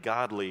live a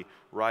godly,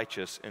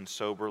 righteous, and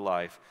sober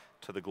life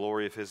to the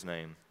glory of his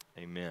name.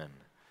 Amen.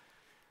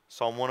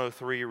 Psalm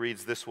 103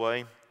 reads this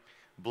way,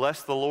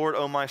 Bless the Lord,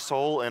 O my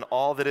soul, and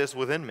all that is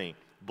within me.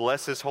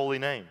 Bless his holy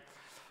name.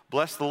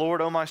 Bless the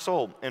Lord, O my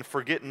soul, and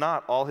forget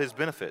not all his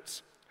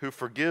benefits, who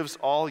forgives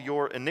all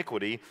your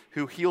iniquity,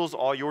 who heals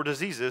all your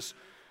diseases,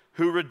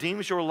 who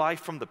redeems your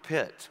life from the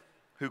pit,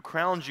 who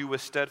crowns you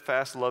with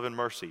steadfast love and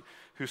mercy,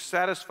 who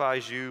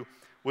satisfies you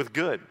with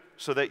good,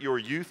 so that your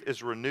youth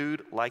is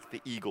renewed like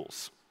the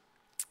eagles.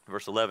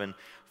 Verse 11,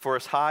 For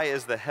as high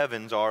as the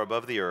heavens are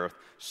above the earth,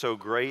 so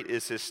great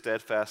is his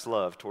steadfast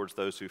love towards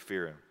those who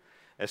fear him.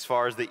 As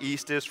far as the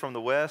east is from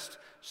the west,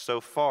 so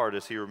far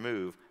does he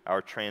remove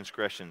our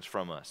transgressions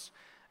from us.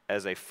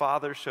 As a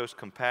father shows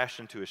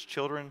compassion to his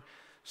children,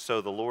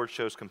 so the Lord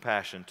shows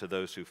compassion to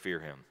those who fear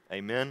him.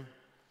 Amen.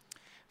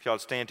 If y'all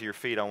would stand to your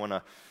feet, I want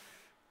to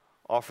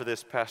offer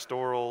this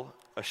pastoral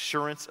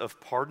assurance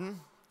of pardon,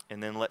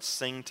 and then let's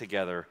sing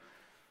together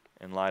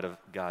in light of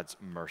God's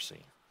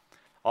mercy.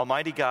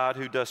 Almighty God,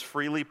 who does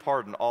freely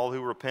pardon all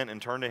who repent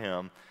and turn to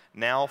him,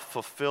 now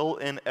fulfill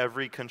in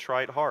every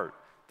contrite heart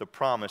the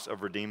promise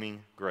of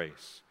redeeming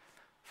grace,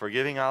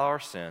 forgiving all our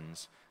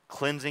sins,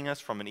 cleansing us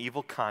from an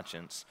evil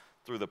conscience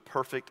through the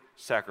perfect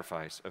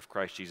sacrifice of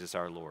Christ Jesus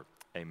our Lord.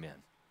 Amen.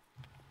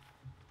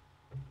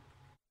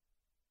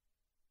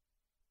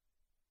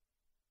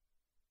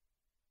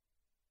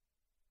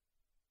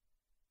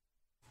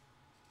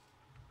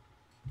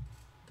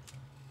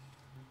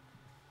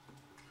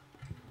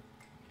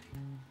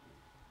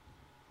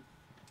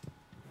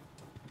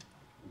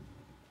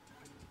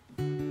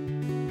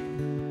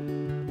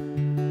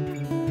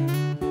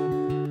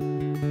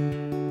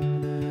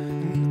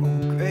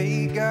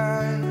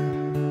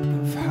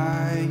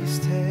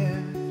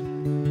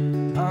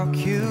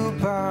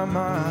 Occupy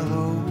my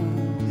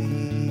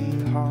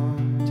lowly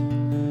heart,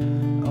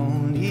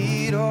 own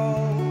it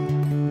all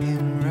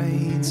and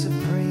reign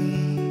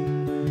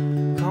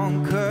supreme,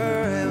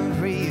 conquer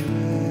every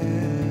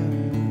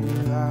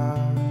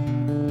vow.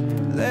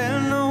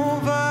 Let no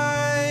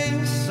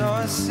vice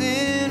or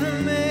sin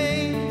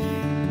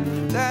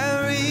remain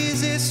that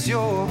resists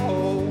your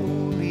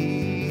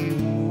holy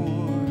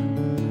war,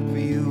 for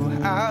you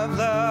have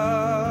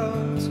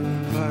loved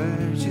and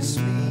purchased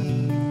me.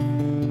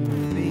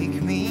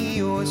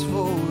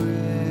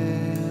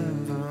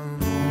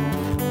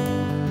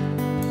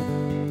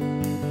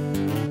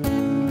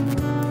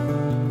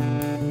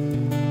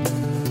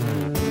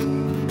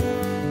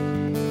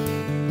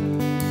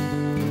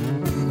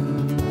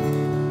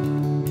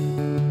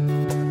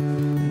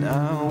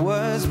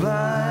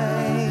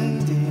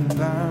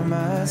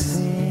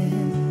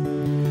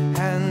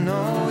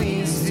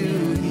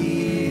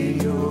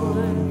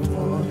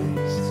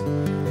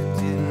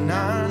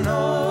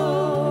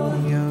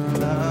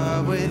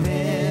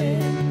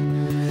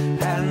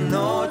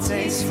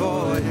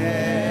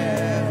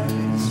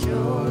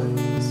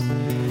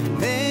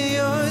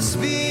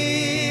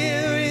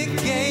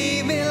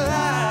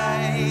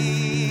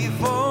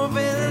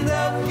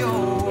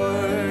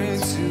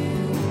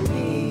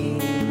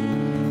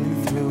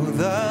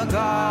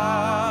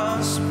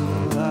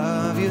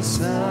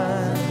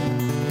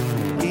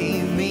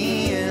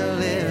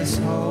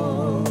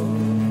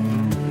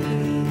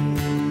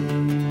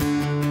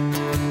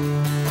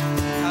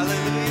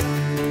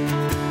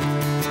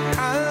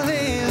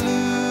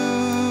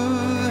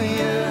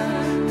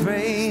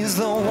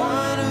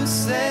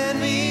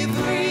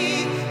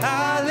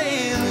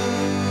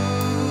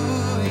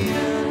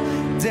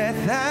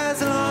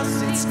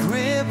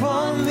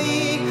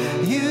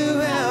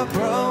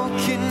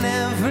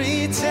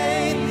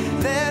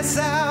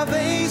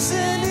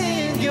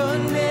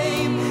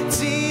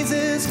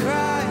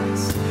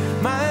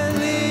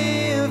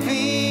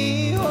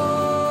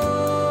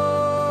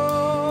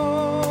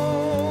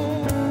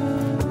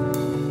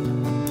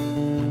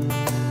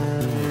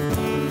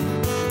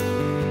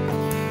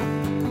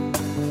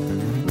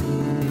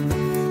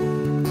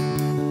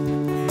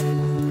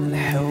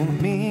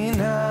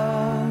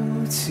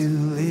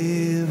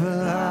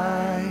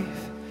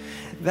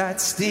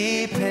 That's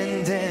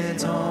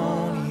dependent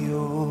on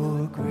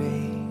your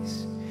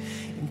grace,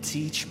 and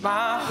teach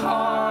my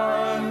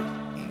heart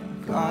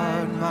and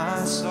guard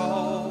my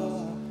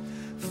soul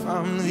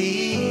from the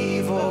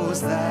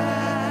evils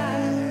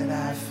that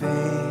I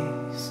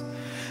face.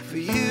 For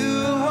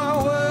you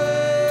are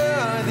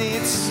worthy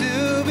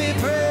to be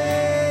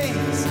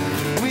praised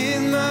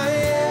with my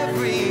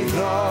every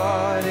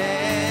thought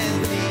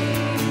and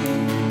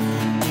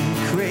deed.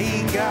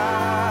 Great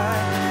God,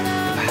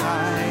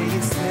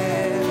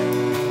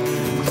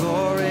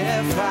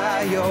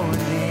 your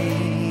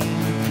name.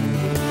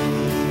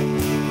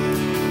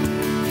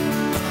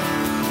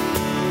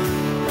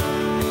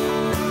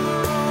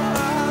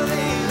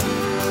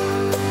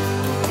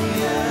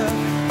 Hallelujah,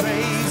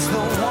 praise the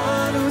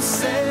one who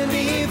set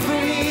me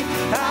free.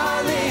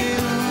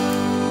 Hallelujah,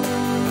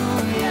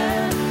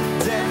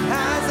 death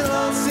has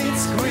lost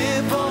its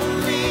grip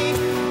on me.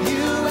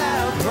 You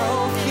have broken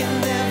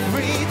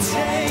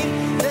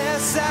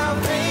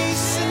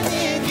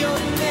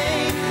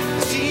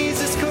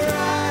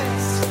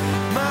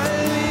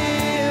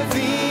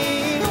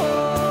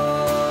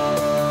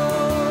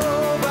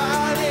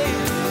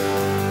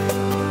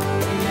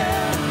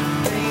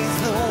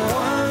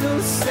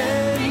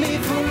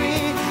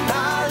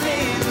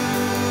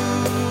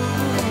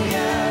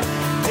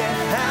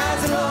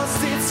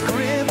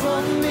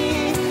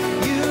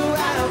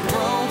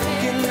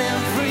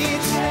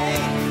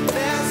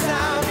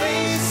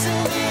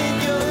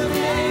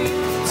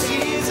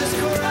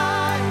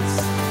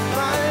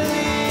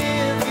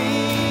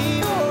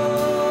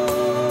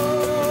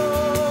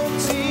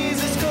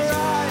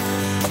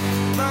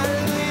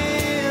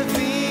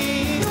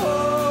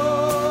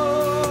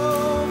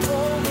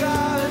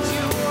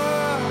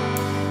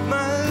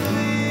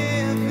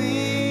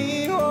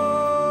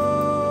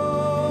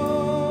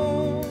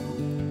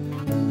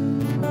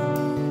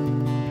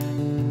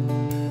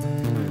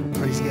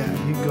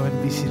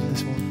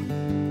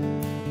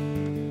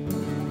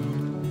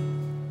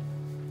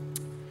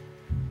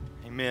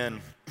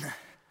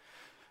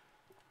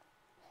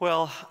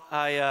Well,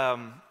 I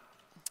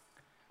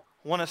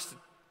want us to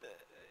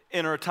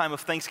enter a time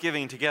of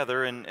Thanksgiving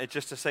together, and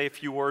just to say a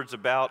few words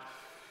about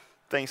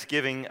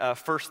Thanksgiving. 1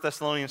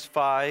 Thessalonians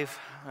 5,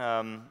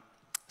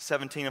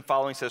 17 and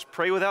following says,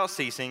 "Pray without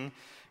ceasing,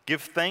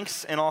 give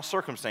thanks in all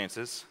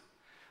circumstances,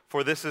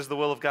 for this is the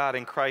will of God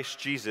in Christ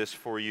Jesus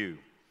for you."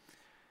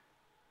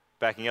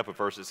 Backing up a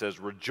verse, it says,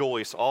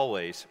 "Rejoice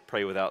always,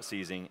 pray without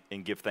ceasing,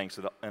 and give thanks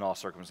in all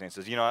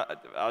circumstances." You know,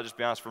 I'll just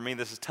be honest, for me,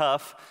 this is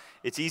tough.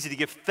 It's easy to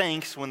give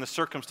thanks when the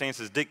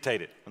circumstances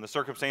dictate it,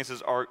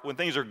 when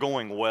things are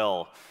going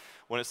well,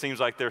 when it seems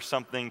like there's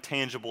something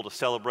tangible to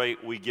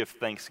celebrate, we give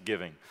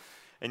thanksgiving.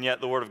 And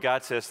yet the Word of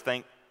God says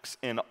thanks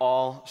in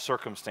all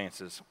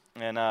circumstances.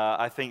 And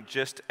I think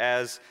just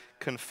as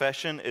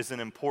confession is an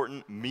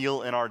important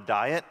meal in our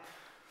diet,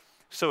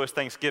 so is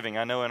Thanksgiving.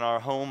 I know in our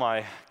home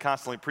I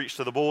constantly preach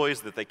to the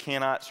boys that they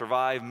cannot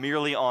survive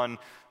merely on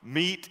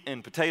meat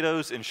and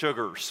potatoes and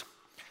sugars.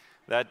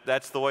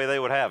 That's the way they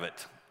would have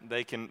it.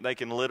 They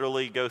can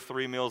literally go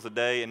 3 meals a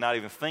day and not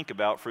even think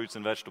about fruits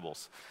and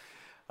vegetables.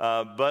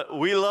 But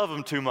we love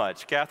them too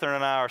much. Catherine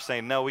and I are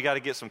saying, no, we got to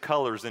get some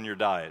colors in your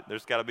diet.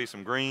 There's got to be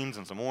some greens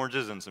and some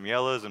oranges and some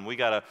yellows, and we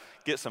got to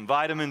get some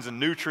vitamins and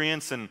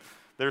nutrients, and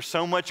there's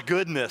so much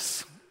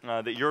goodness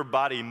that your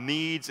body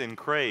needs and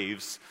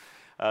craves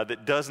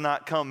that does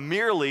not come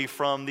merely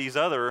from these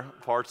other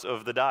parts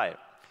of the diet.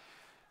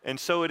 And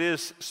so it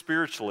is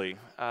spiritually.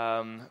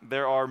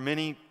 There are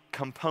many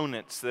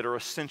components that are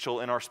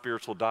essential in our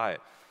spiritual diet.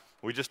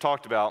 We just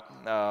talked about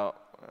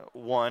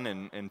 1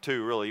 and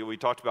 2, really. We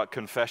talked about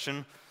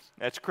confession.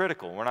 That's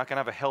critical. We're not going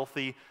to have a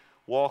healthy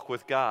walk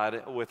with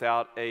God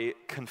without a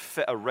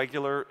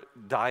regular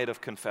diet of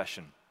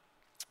confession,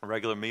 a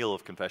regular meal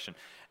of confession,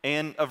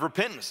 and of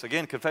repentance.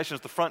 Again, confession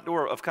is the front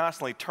door of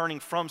constantly turning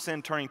from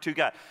sin, turning to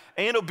God,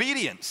 and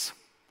obedience,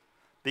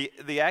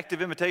 the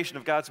active imitation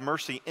of God's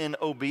mercy in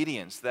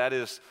obedience. That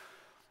is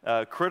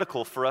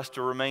critical for us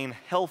to remain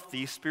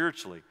healthy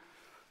spiritually.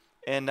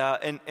 And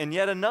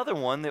yet another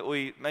one that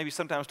we maybe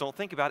sometimes don't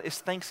think about is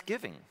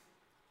thanksgiving.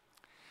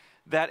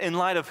 That in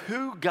light of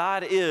who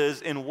God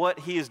is and what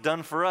He has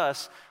done for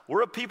us,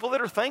 we're a people that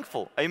are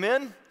thankful.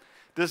 Amen?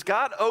 Does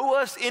God owe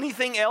us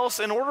anything else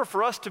in order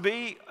for us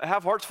to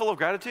have hearts full of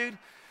gratitude?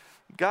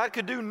 God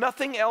could do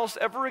nothing else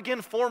ever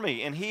again for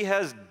me, and He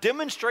has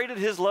demonstrated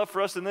His love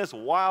for us in this.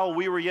 While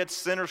we were yet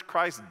sinners,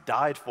 Christ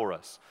died for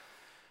us.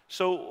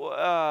 So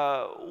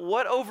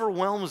what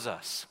overwhelms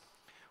us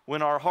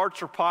when our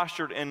hearts are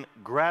postured in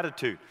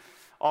gratitude?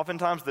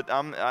 Oftentimes, it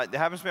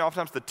happens to me,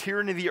 oftentimes the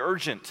tyranny of the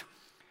urgent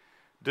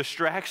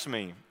distracts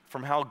me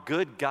from how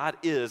good God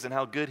is and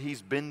how good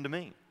He's been to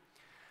me,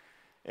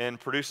 and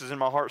produces in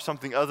my heart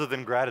something other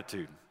than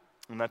gratitude,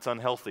 and that's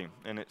unhealthy,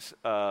 and it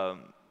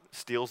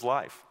steals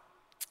life.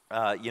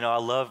 I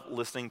love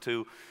listening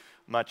to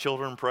my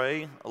children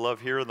pray. I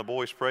love hearing the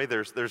boys pray.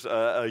 There's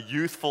a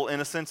youthful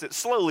innocence. It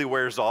slowly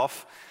wears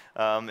off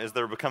as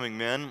they're becoming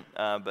men,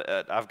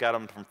 but I've got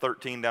them from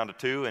 13 down to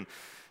 2, and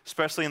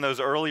especially in those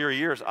earlier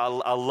years,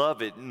 I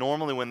love it.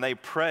 Normally when they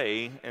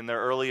pray in their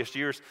earliest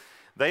years,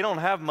 they don't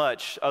have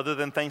much other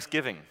than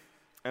thanksgiving,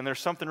 and there's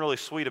something really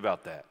sweet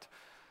about that.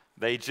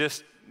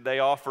 They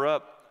offer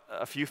up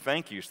a few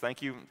thank yous.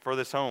 Thank you for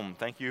this home.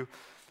 Thank you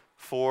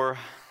for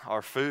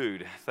our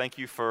food. Thank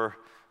you for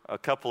a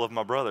couple of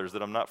my brothers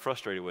that I'm not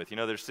frustrated with. You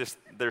know, there's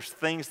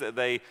things that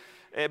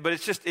but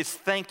it's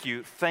thank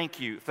you.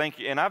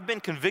 And I've been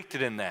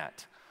convicted in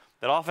that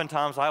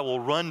oftentimes I will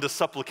run to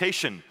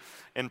supplication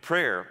and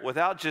prayer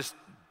without just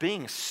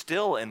being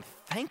still in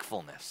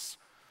thankfulness,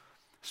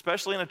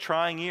 especially in a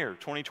trying year.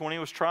 2020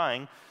 was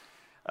trying.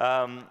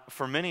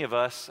 For many of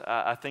us,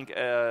 I think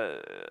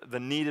the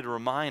needed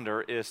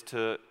reminder is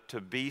to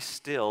be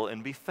still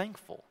and be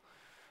thankful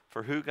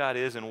for who God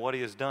is and what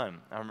He has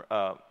done.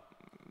 A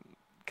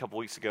couple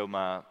weeks ago,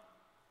 my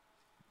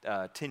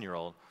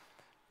 10-year-old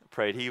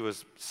prayed. He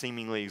was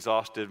seemingly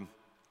exhausted,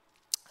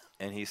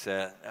 and he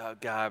said,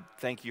 "God,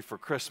 thank you for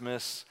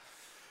Christmas.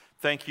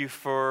 Thank you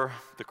for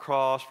the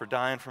cross, for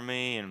dying for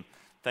me, and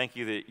thank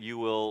you that you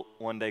will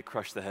one day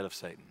crush the head of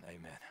Satan.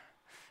 Amen."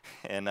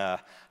 And I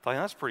thought,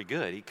 that's pretty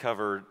good. He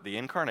covered the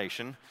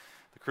incarnation,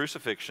 the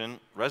crucifixion,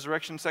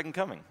 resurrection, second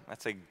coming.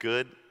 That's a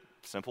good,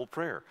 simple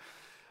prayer.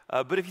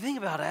 But if you think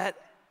about that,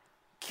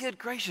 good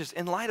gracious,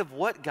 in light of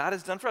what God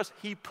has done for us,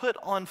 He put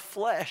on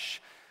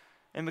flesh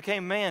and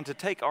became man to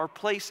take our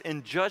place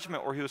in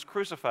judgment where He was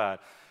crucified,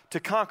 to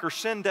conquer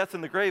sin, death,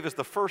 and the grave as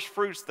the first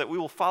fruits that we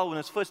will follow in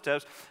His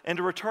footsteps, and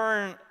to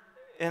return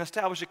and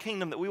establish a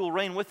kingdom that we will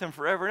reign with Him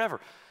forever and ever.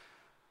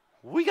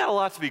 We got a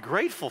lot to be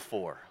grateful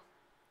for.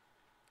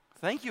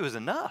 Thank you is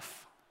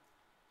enough.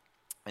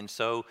 And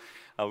so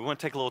we want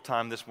to take a little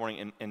time this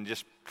morning and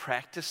just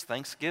practice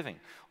thanksgiving.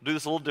 We'll do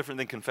this a little different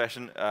than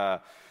confession.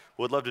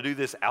 Would love to do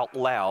this out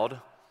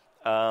loud,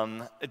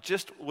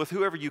 just with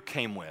whoever you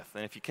came with.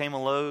 And if you came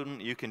alone,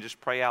 you can just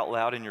pray out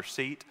loud in your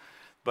seat.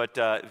 But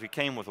if you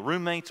came with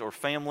roommates or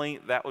family,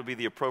 that would be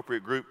the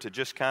appropriate group to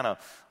just kind of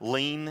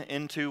lean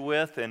into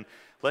with. And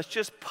let's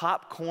just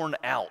popcorn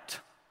out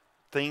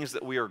things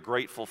that we are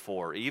grateful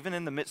for, even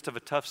in the midst of a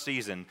tough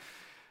season,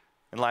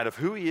 in light of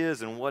who He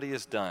is and what He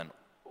has done.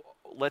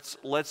 Let's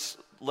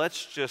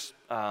just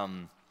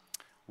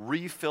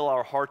refill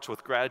our hearts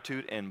with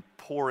gratitude and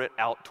pour it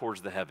out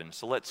towards the heavens.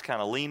 So let's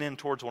kind of lean in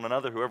towards one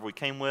another, whoever we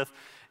came with,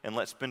 and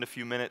let's spend a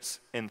few minutes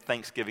in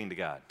thanksgiving to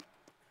God.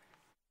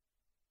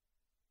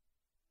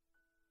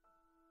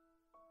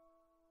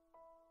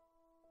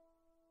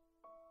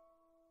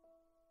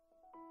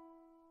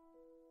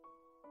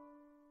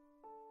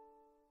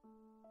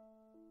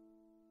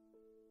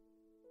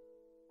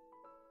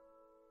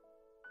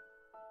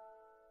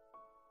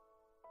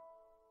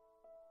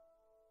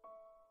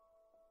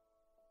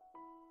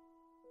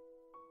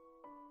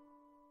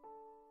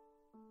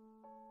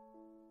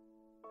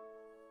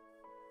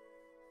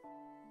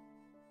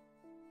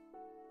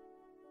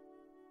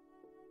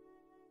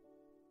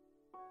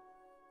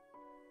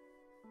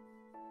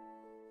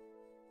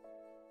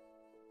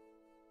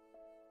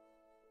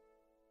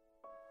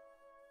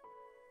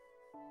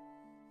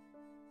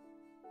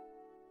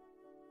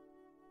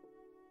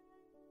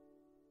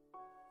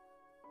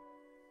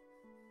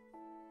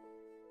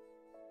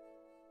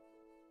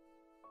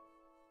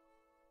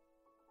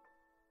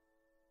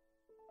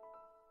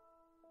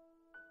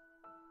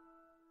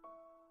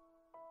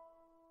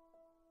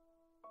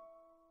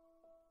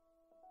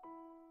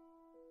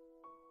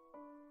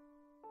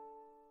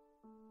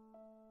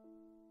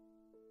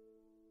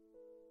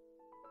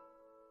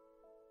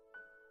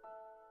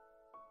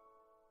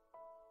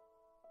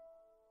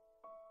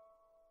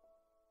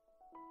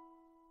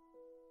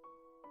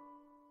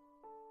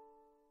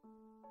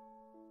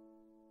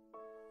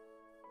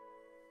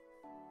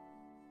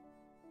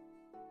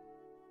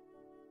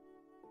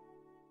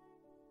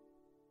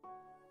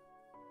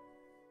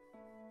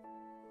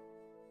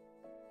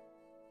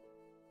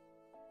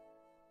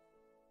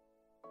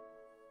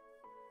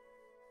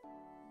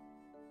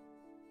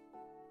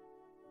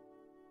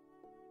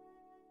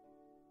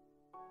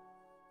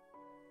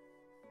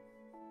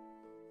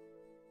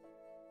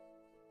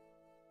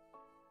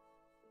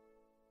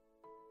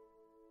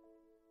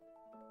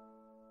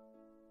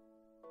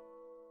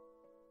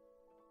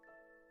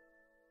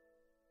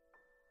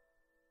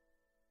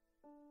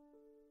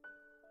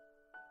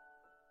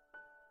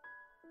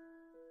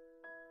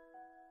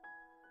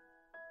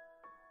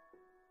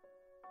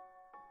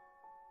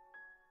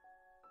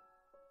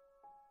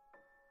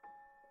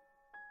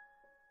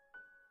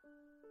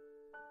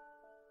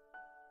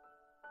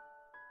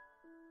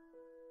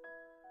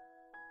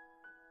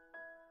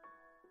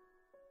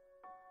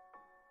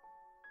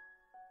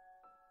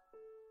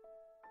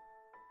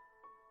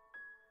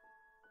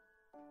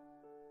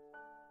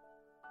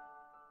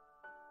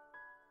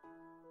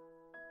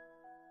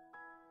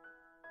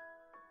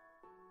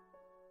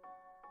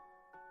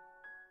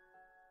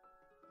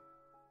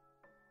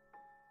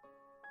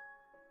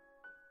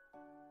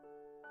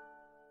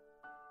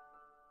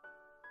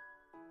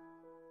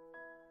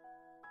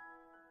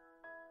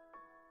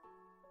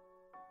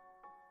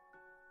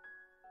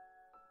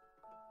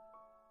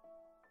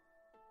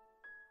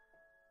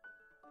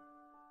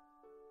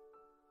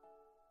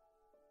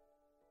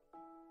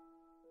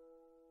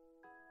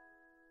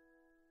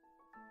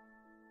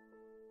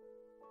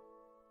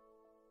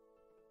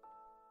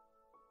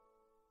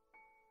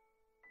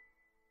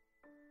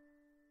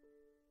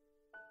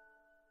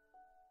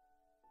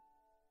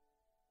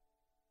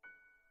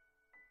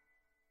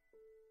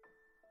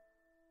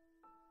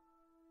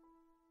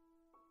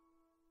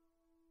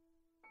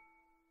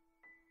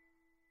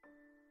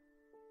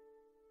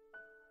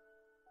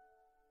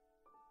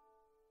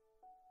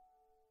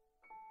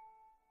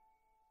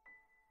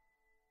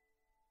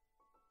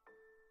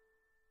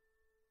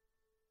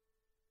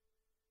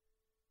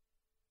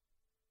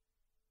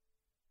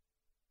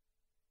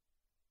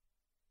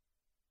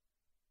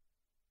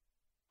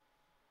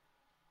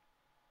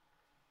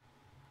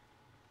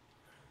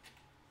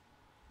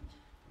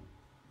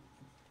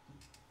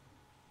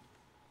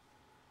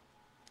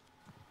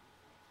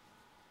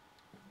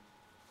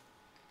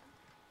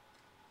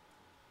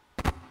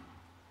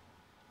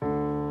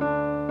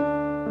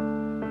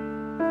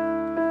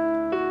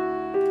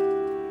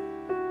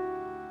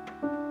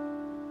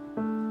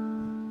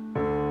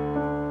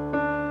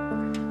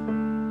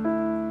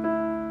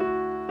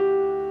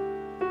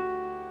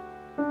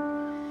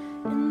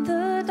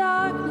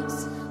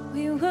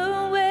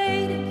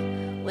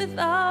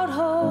 without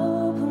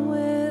hope and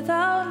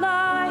without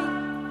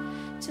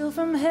light, till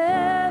from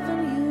heaven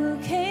you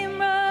came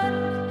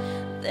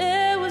running.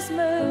 There was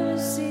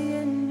mercy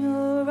in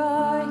your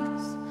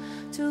eyes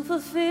to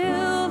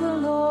fulfill the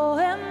law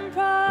and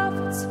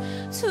prophets.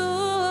 To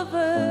a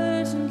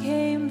virgin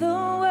came the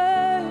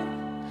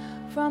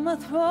word from a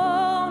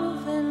throne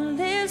of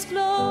endless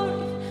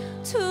glory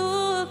to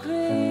a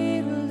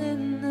cradle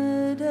in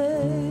the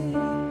day.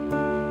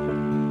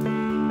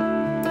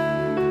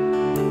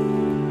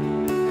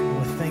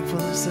 With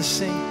thankfulness to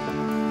sing.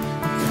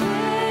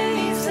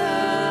 Praise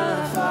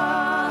the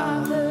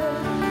Father,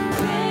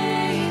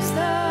 praise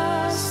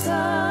the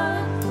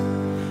Son,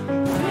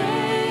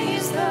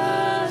 praise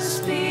the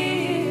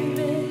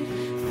Spirit,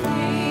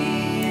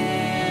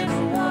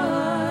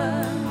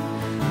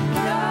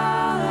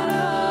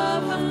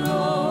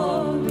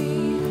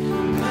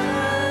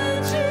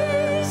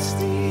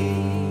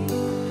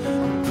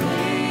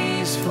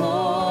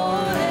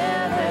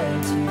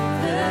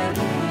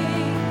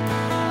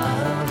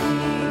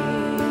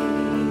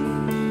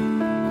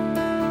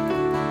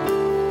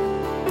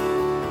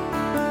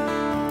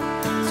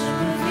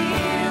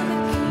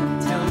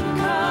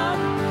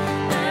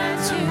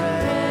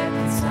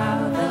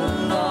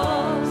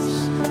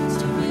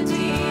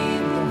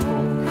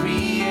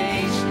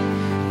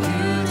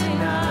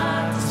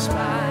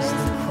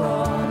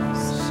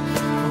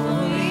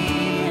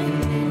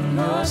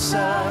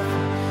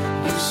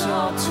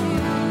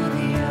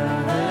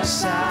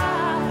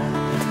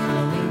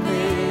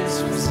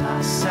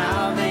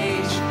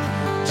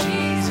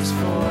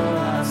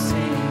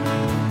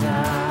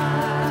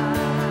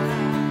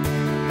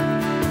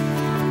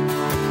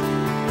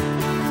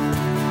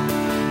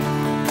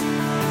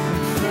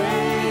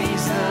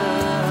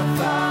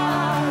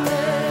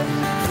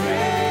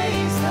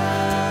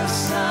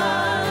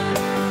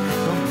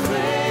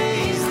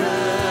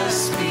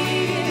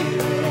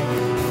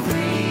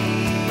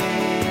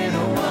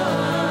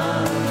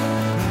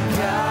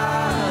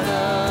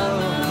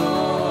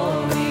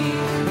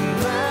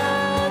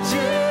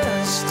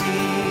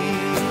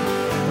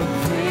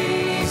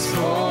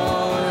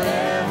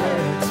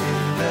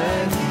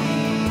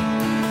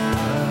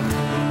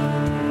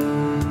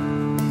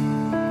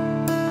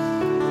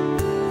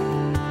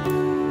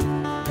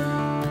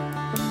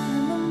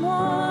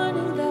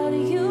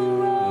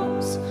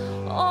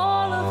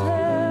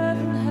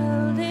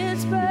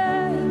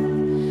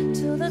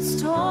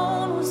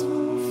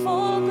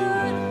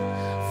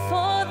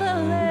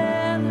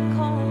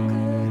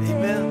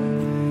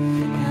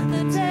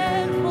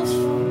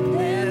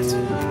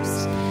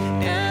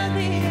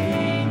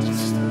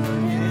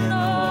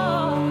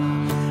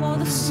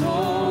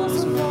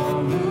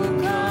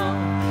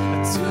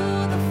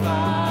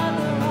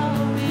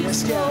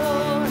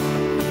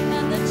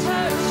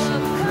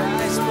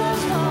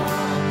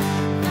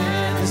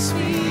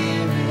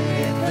 Spirit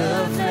lit the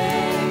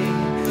flame.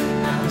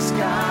 Now His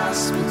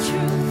gospel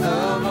truth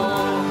of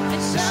all,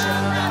 it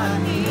shall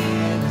not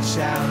need, it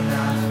shall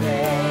not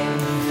fade.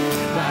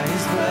 By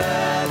His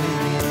blood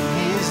and in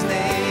His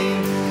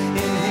name,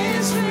 in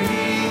His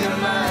freedom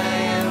I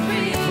am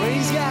free.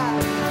 Praise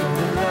God for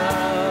the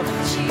love of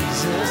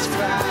Jesus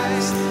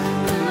Christ,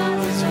 who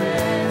is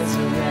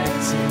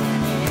resurrected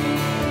me.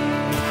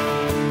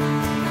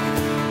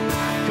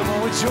 Come on,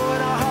 we join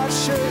our hearts,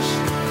 church.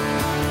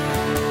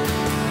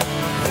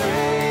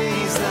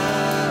 Praise the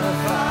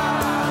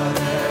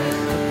Father,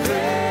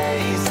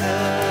 praise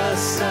the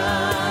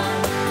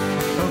Son,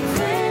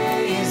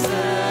 praise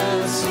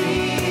the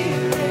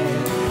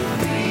Spirit,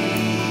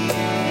 three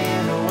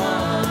in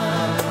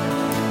one.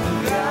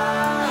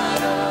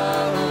 God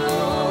of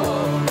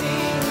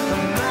glory,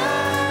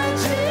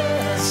 majesty,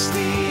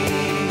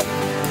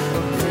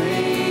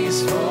 praise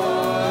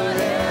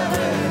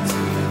forever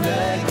to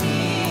the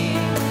King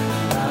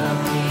of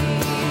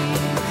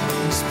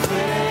Kings.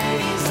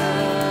 Praise the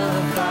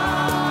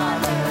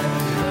Father,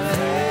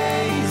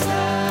 praise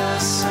the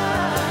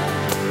Son,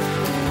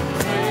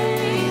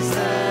 praise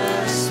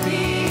the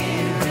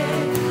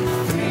Spirit,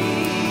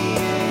 three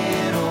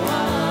in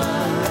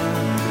one.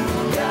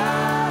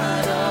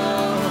 God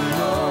of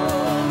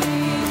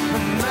glory,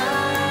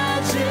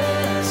 majesty,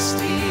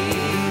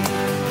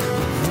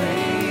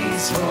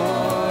 praise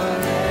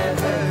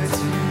forever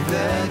to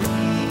the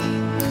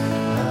King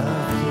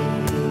of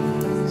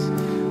Kings.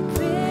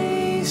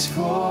 Praise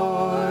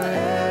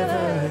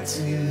forever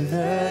to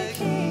the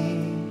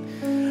King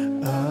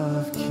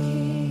of Kings.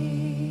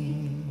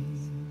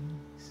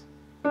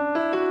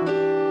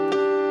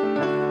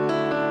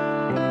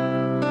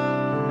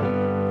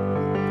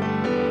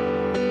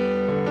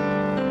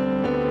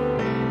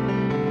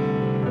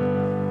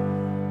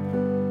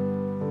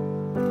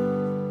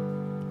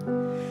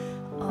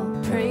 All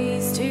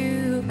praise to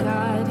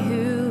God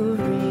who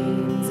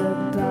reigns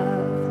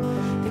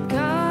above, the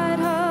God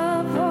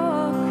of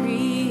all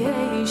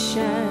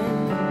creation,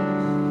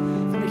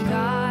 the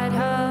God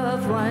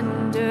of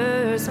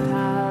wonders,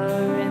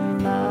 power,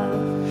 and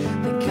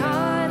love, the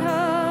God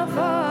of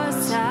our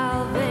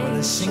salvation.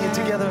 Let's sing it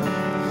together.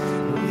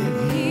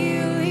 With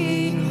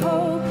healing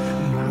hope,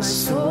 my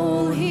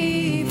soul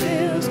He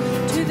fills,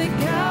 to the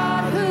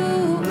God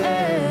who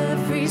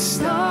every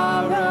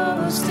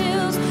sorrow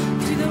stills,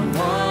 to the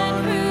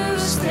one who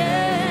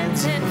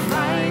stands and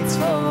fights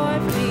for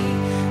me,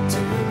 to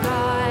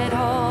provide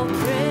all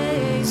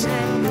praise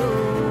and glory.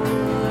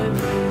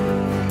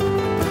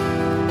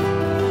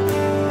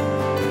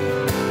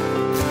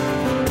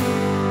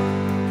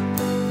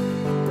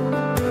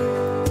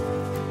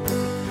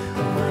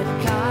 What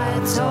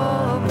God's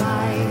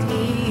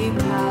almighty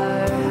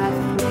power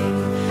hath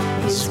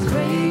made, His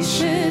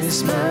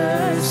gracious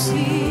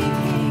mercy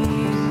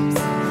keeps.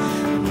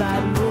 By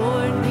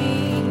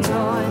morning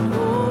dawn,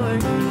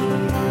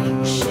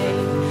 morning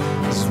shade,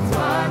 His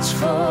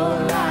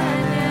watchful eye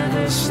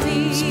never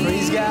sleeps.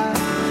 Praise God.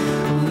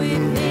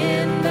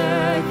 Within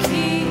the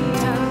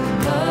kingdom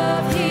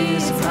of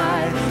His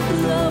might,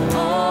 love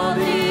all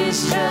is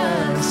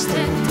just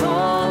and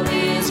all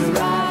is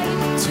right.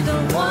 To the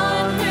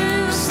one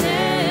who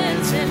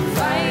stands and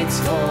fights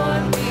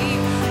for me,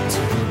 to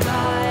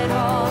provide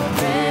all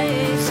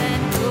praise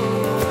and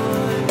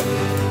glory.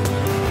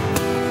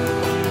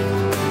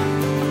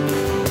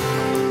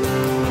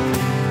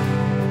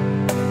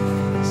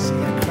 See,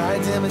 I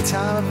cried to Him in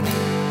time of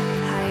need.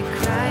 I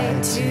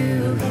cried to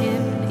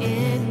Him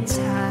in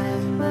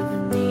time of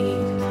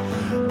need.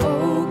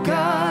 Oh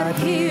God,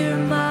 hear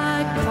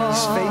my call.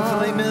 He's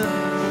faithful, amen.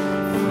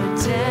 For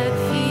death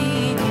He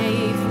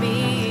gave me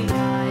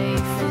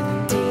life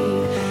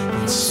indeed.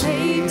 He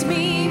saved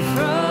me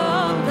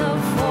from the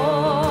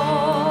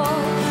fall.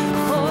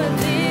 For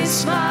this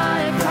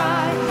my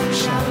cry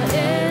shall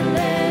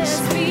endless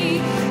be,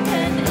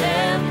 an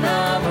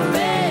anthem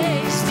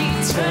raised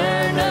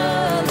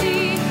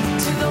eternally,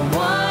 to the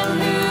one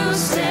who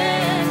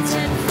stands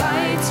and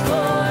fights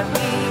for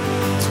me,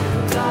 to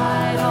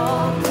God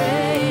all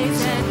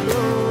praise and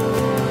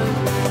glory.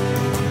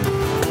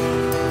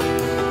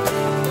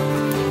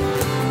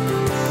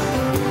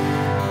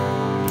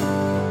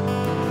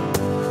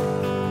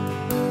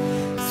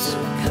 So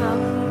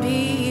come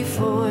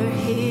before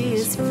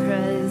His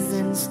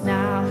presence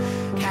now,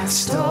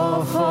 cast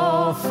off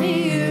all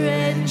fear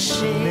and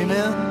shame.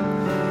 Amen.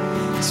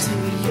 To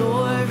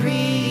your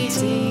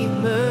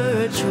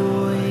Redeemer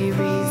joy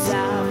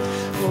resound,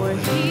 for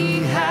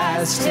He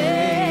has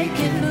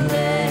taken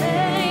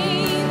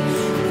blame.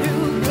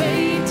 Through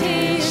great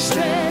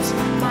distress,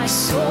 my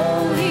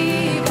soul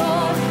He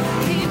bore.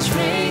 He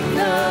drank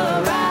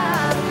the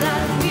wrath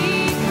that we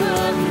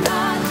could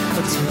not.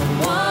 But to the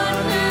one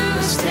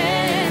who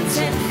stands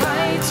and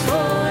fights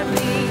for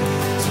me,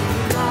 to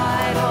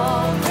provide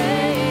all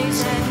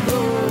praise and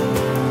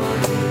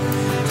glory.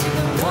 To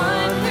the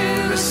one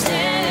who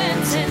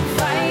stands and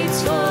fights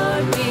for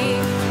me,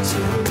 to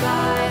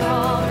provide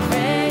all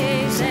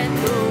praise and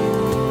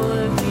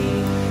glory.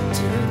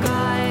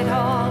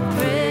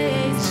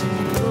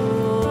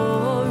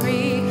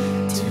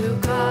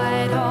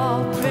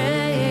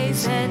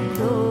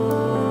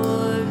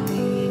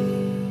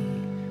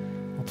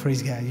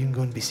 Praise God. You can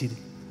go and be seated.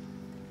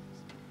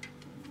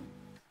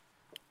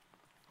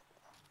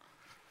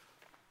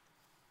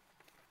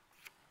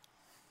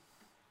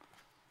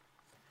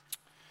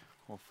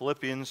 Well,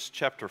 Philippians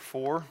chapter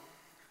 4,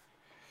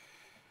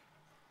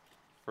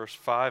 verse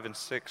 5 and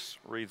 6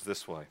 reads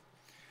this way.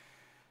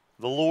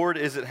 The Lord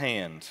is at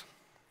hand.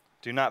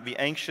 Do not be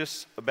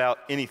anxious about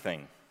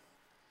anything,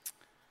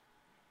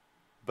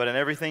 but in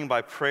everything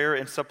by prayer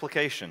and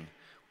supplication,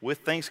 with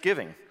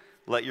thanksgiving,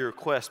 let your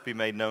requests be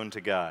made known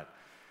to God.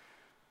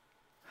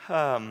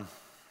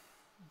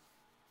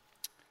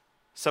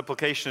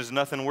 Supplication is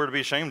nothing we're to be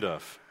ashamed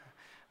of.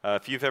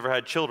 If you've ever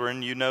had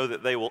children, you know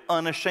that they will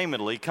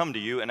unashamedly come to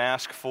you and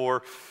ask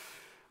for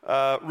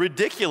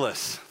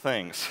ridiculous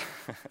things.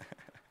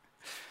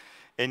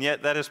 And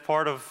yet that is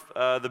part of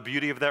the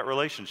beauty of that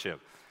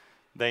relationship.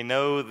 They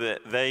know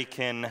that they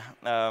can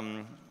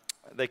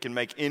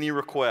make any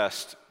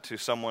request to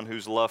someone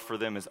whose love for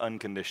them is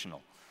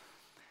unconditional.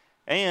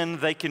 And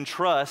they can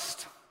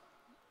trust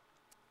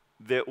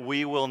that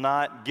we will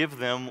not give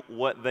them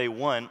what they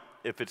want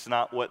if it's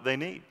not what they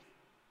need.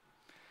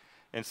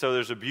 And so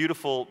there's a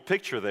beautiful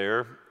picture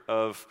there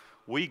of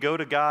we go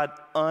to God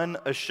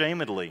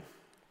unashamedly,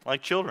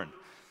 like children.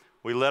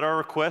 We let our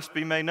requests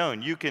be made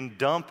known. You can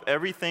dump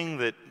everything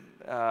that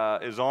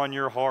is on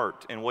your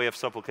heart in way of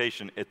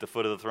supplication at the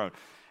foot of the throne.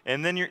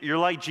 And then you're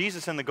like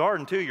Jesus in the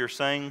garden too. You're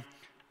saying,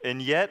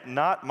 and yet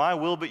not my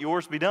will but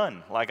yours be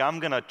done. Like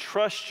I'm going to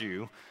trust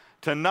you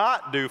to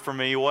not do for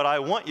me what I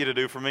want you to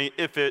do for me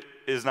if it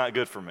is not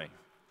good for me.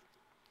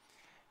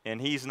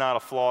 And he's not a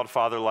flawed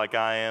father like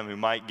I am who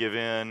might give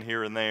in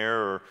here and there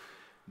or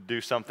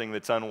do something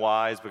that's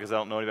unwise because I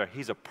don't know any better.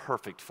 He's a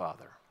perfect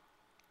father.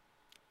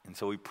 And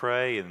so we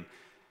pray and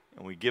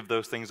we give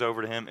those things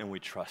over to him and we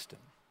trust him.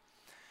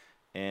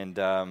 And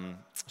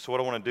so what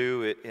I want to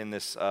do in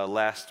this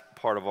last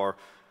part of our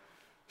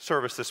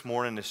service this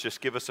morning is just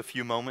give us a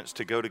few moments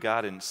to go to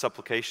God in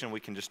supplication.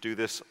 We can just do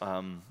this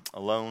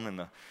alone in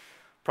the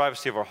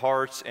privacy of our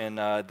hearts, and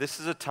this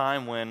is a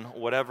time when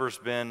whatever's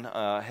been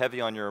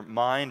heavy on your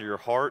mind or your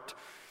heart,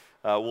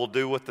 we'll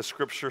do what the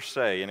scriptures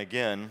say. And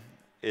again,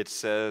 it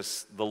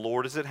says, the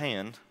Lord is at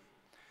hand.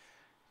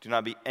 Do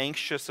not be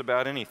anxious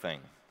about anything,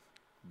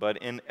 but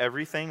in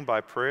everything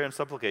by prayer and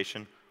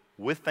supplication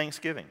with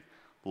thanksgiving,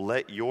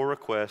 let your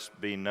requests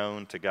be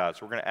known to God.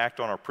 So we're going to act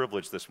on our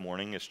privilege this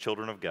morning as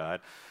children of God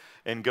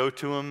and go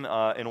to him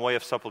in way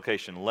of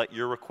supplication. Let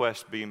your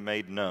requests be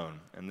made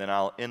known. And then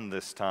I'll end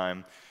this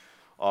time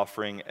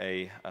offering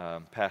a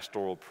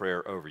pastoral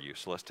prayer over you.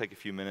 So let's take a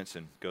few minutes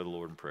and go to the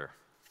Lord in prayer.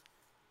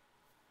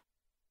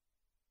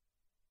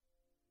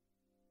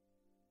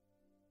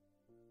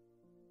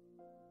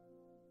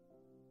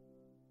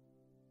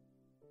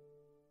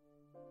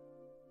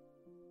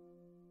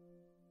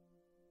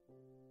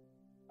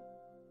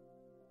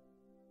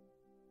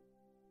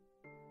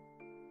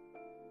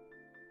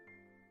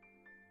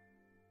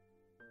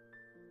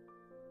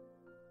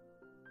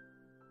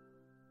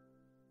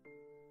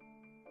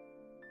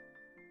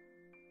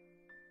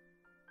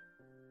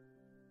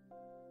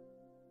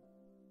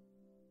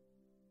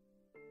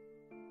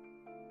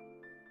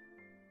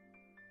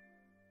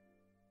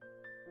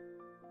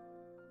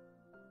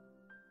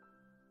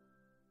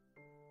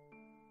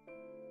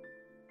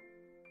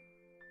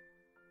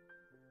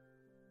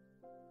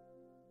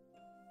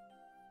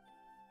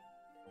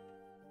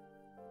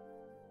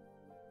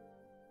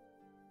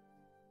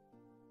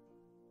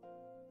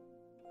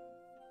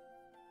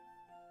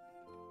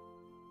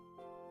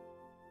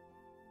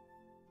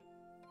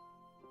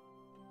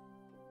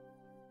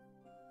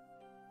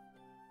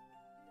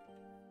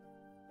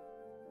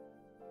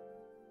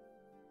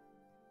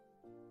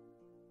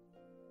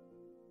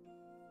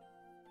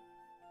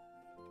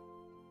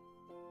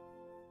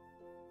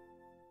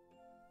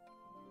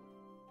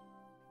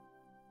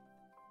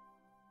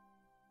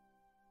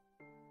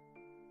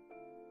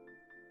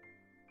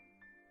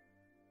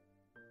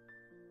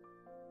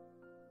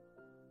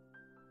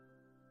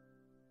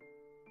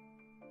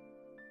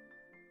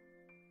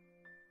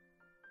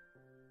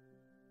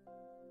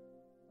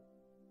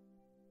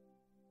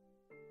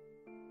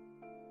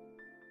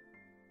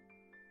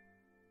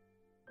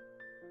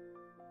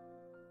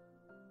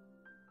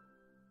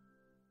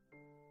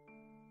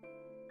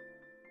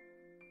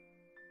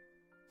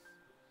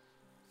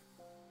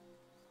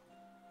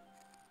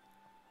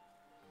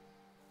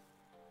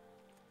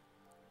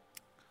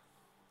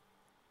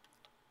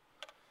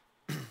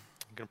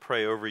 I'm going to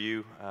pray over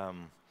you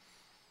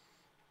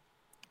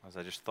as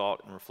I just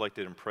thought and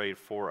reflected and prayed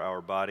for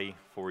our body,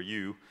 for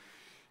you.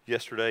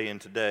 Yesterday and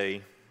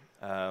today,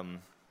 I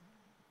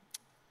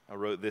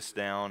wrote this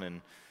down,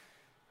 and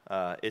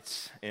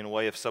it's in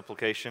way of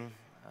supplication,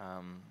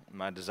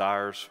 my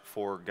desires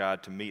for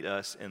God to meet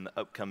us in the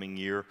upcoming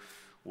year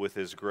with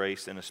his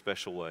grace in a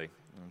special way.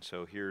 And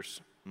so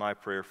here's my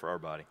prayer for our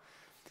body.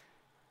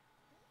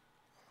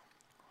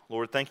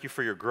 Lord, thank you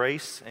for your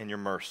grace and your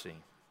mercy,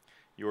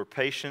 your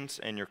patience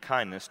and your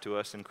kindness to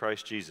us in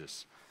Christ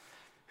Jesus,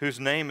 whose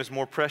name is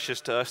more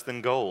precious to us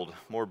than gold,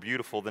 more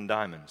beautiful than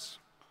diamonds.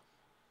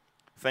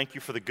 Thank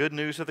you for the good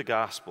news of the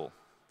gospel,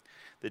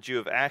 that you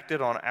have acted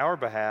on our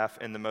behalf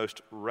in the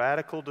most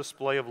radical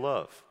display of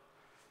love,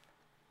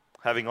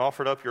 having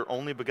offered up your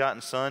only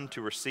begotten Son to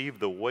receive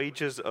the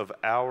wages of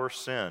our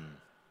sin.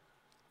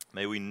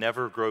 May we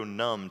never grow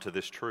numb to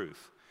this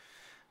truth.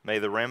 May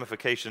the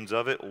ramifications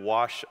of it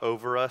wash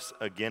over us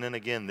again and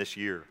again this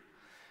year,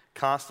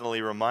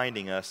 constantly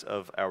reminding us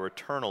of our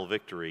eternal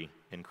victory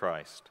in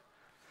Christ.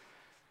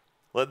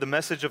 Let the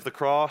message of the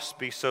cross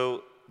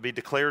be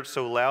declared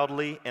so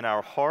loudly in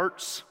our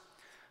hearts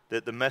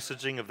that the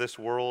messaging of this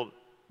world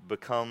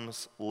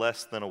becomes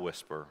less than a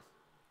whisper.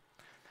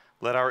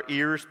 Let our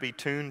ears be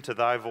tuned to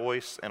thy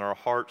voice and our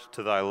hearts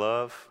to thy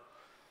love.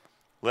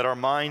 Let our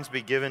minds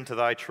be given to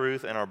thy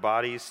truth and our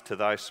bodies to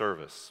thy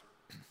service.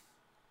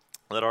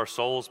 Let our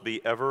souls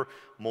be ever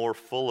more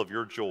full of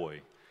your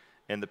joy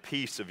and the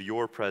peace of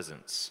your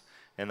presence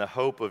and the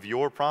hope of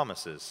your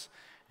promises,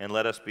 and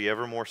let us be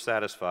ever more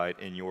satisfied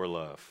in your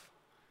love.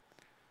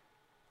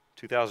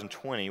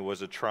 2020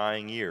 was a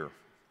trying year.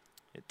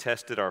 It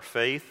tested our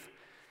faith.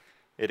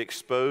 It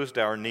exposed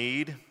our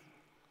need.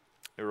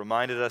 It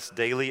reminded us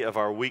daily of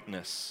our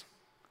weakness.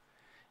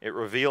 It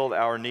revealed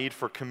our need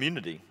for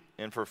community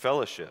and for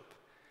fellowship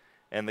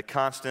and the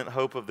constant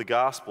hope of the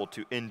gospel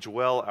to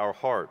indwell our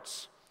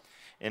hearts.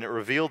 And it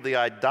revealed the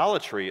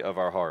idolatry of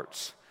our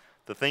hearts,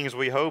 the things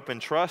we hope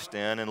and trust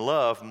in and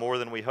love more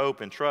than we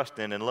hope and trust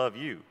in and love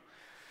you.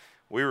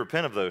 We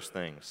repent of those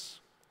things.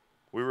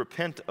 We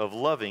repent of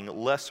loving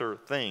lesser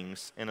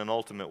things in an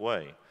ultimate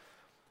way.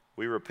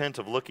 We repent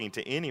of looking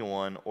to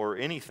anyone or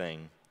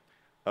anything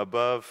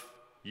above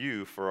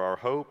you for our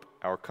hope,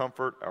 our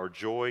comfort, our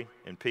joy,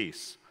 and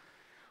peace.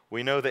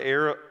 We know the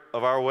error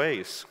of our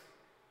ways.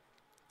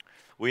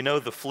 We know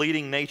the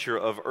fleeting nature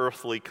of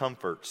earthly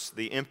comforts,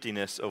 the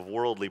emptiness of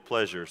worldly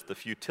pleasures, the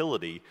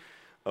futility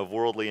of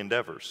worldly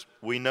endeavors.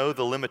 We know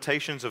the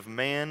limitations of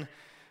man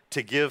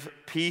to give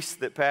peace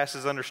that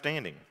passes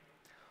understanding.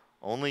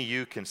 Only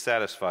you can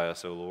satisfy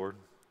us, O Lord.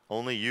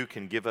 Only you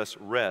can give us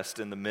rest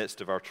in the midst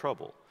of our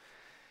trouble.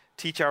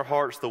 Teach our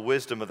hearts the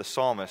wisdom of the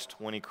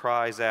psalmist when he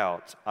cries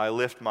out, I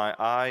lift my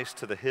eyes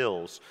to the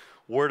hills.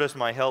 Where does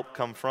my help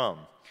come from?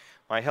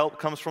 My help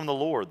comes from the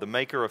Lord, the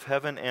maker of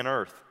heaven and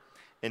earth.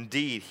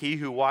 Indeed, he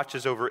who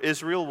watches over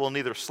Israel will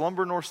neither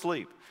slumber nor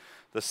sleep.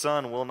 The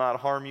sun will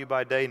not harm you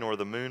by day, nor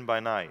the moon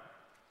by night.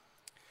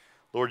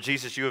 Lord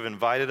Jesus, you have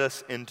invited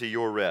us into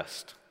your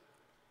rest.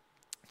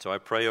 So I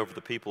pray over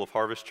the people of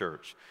Harvest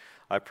Church.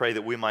 I pray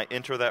that we might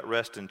enter that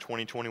rest in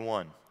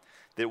 2021,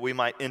 that we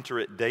might enter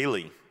it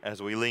daily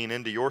as we lean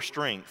into your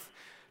strength,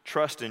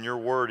 trust in your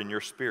word and your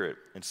spirit,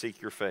 and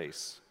seek your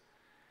face.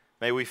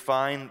 May we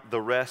find the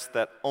rest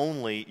that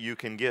only you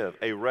can give,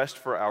 a rest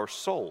for our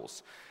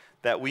souls,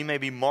 that we may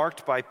be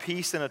marked by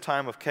peace in a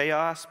time of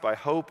chaos, by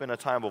hope in a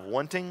time of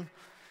wanting,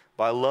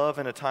 by love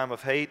in a time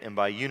of hate, and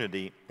by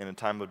unity in a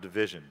time of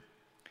division.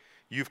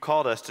 You've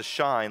called us to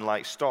shine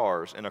like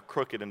stars in a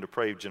crooked and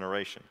depraved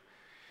generation.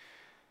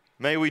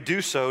 May we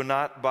do so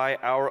not by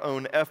our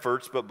own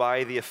efforts, but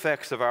by the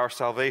effects of our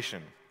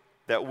salvation,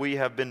 that we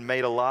have been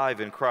made alive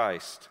in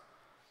Christ.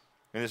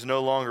 And it's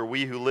no longer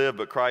we who live,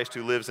 but Christ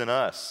who lives in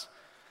us.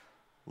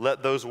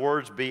 Let those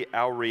words be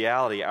our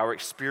reality, our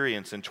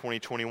experience in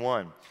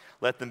 2021.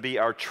 Let them be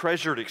our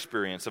treasured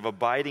experience of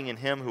abiding in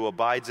him who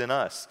abides in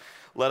us.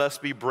 Let us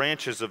be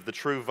branches of the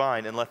true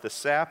vine, and let the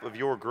sap of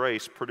your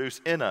grace produce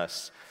in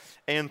us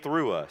and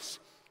through us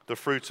the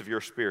fruits of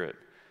your Spirit,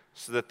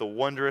 so that the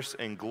wondrous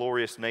and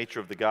glorious nature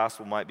of the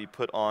gospel might be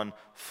put on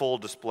full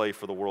display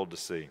for the world to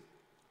see.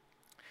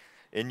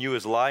 In you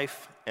is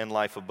life, and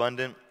life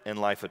abundant,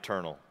 and life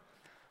eternal.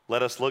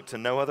 Let us look to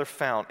no other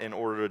fount in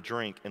order to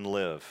drink and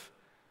live.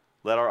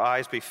 Let our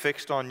eyes be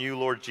fixed on you,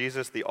 Lord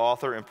Jesus, the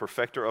author and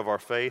perfecter of our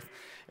faith,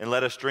 and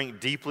let us drink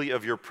deeply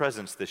of your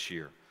presence this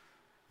year.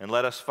 And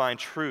let us find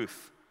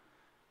truth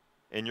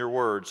in your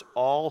words.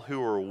 All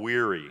who are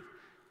weary,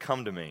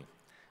 come to me,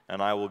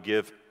 and I will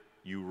give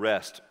you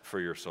rest for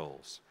your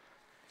souls.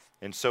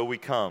 And so we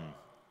come,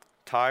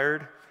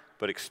 tired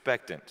but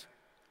expectant,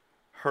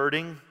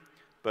 hurting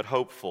but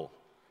hopeful,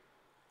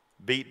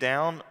 beat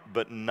down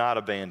but not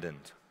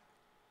abandoned.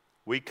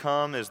 We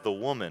come as the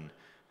woman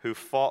who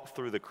fought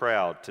through the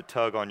crowd to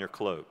tug on your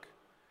cloak,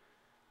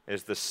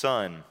 as the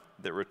son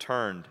that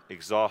returned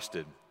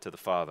exhausted to the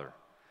Father,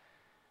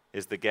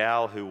 as the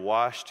gal who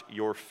washed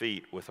your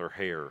feet with her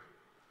hair.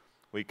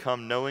 We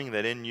come knowing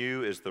that in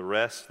you is the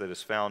rest that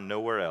is found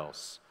nowhere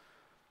else.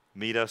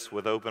 Meet us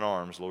with open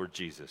arms, Lord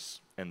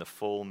Jesus, and the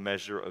full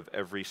measure of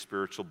every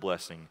spiritual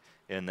blessing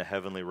in the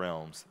heavenly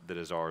realms that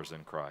is ours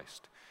in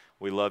Christ.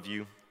 We love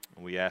you,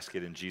 and we ask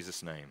it in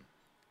Jesus' name.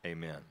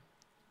 Amen.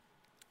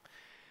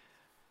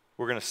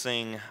 We're going to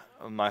sing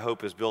My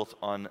Hope is Built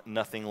on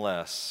Nothing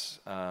Less,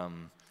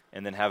 and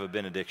then have a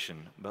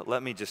benediction. But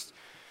let me just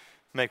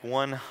make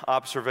one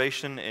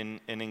observation and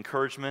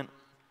encouragement.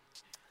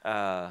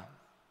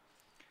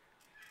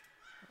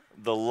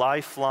 The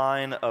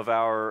lifeline of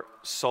our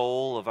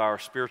soul, of our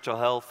spiritual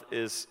health,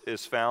 is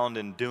found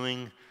in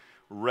doing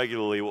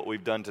regularly what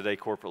we've done today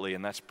corporately,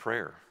 and that's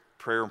prayer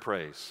and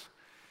praise.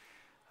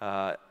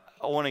 I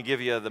want to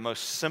give you the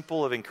most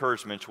simple of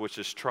encouragements, which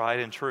is tried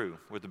and true.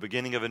 With the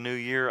beginning of a new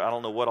year, I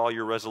don't know what all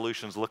your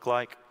resolutions look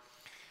like,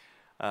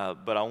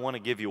 but I want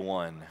to give you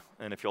one.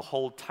 And if you'll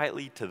hold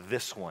tightly to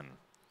this one,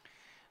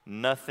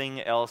 nothing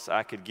else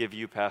I could give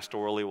you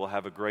pastorally will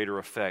have a greater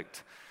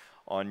effect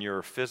on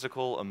your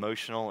physical,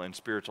 emotional, and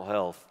spiritual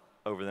health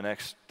over the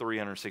next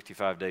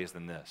 365 days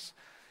than this.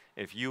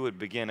 If you would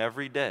begin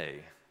every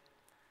day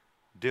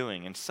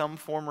doing in some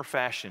form or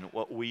fashion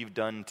what we've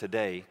done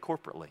today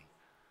corporately.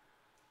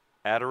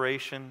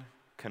 Adoration,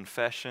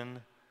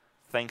 confession,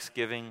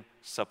 thanksgiving,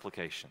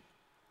 supplication.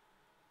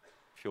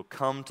 If you'll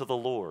come to the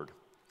Lord,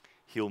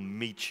 He'll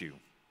meet you.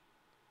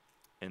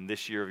 And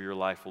this year of your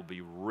life will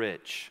be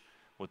rich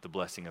with the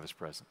blessing of His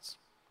presence.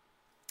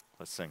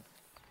 Let's sing.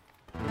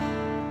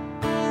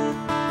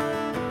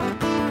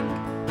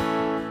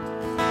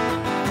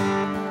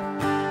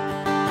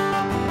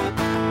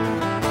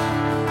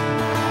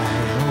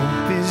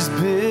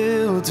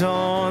 Built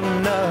on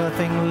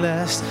nothing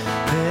less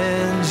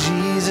than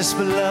Jesus'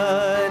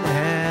 blood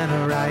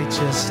and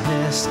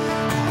righteousness.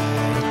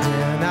 I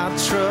dare not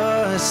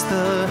trust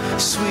the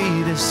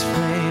sweetest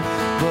frame,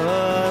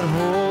 but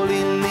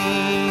wholly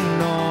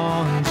lean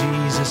on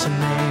Jesus'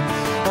 name.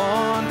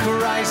 On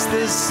Christ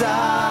this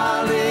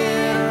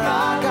solid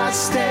rock I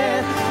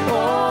stand.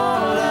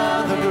 All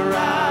of the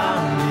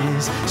ground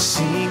is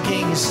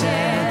sinking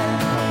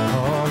sand.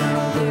 All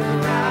of the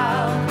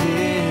ground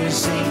is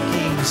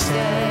sinking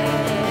sand.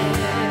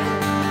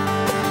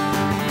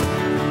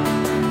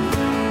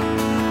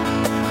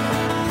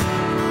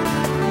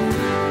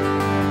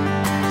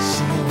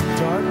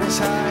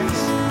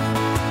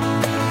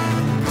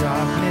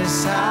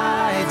 Darkness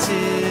hides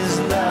His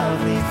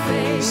lovely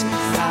face.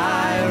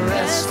 I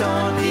rest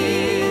on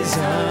His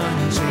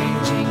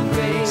unchanging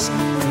grace.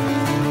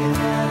 In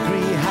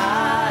every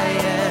high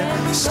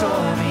and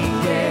stormy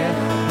gale,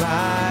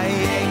 my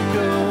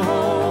anchor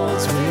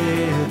holds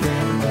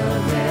within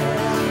the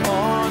veil.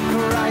 On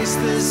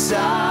Christ the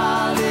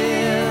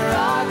solid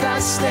rock I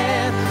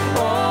stand.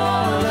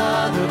 All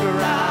of the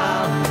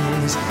ground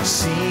is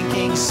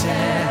sinking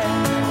sand.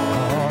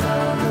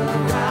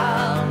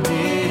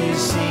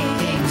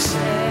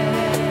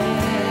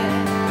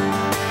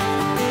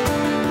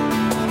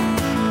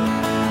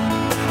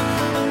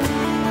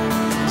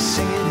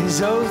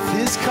 His oath,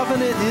 His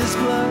covenant, His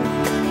blood.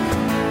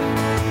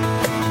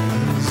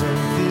 His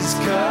oath, His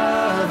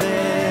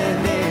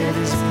covenant,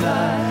 His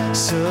blood.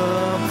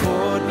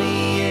 Support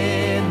me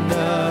in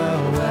the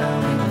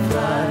whelming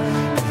flood.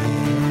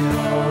 And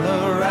all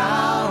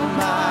around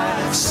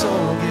my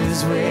soul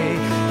gives way.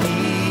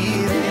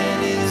 He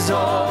then is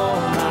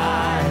all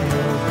my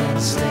hope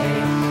and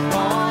stay.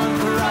 On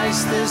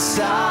Christ the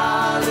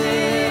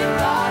solid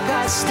rock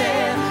I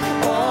stand.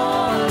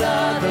 All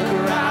of the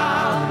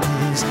ground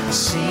is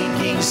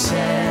sinking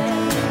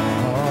sand.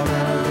 All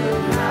of the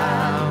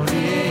ground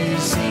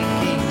is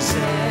sinking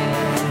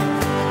sand.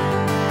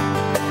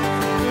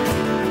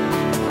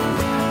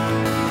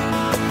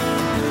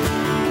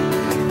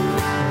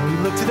 We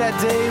look to that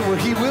day where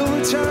He will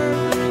return.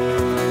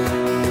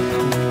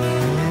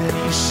 And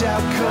He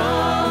shall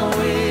come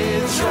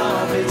with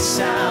trumpet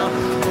sound.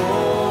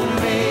 Oh,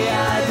 may I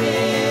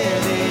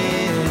then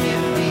in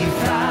Him be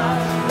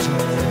found,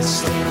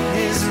 dressed in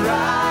His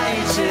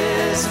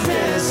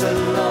righteousness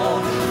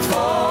alone,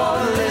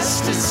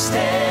 faultless to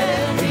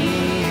stand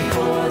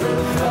before the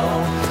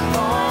throne.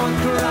 On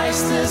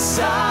Christ the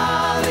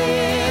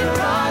solid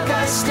rock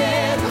I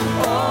stand.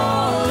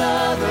 All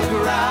of the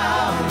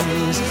ground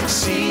is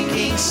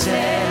sinking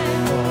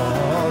sand.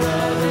 All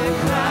of the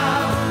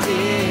ground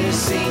is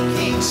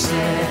sinking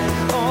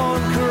sand. On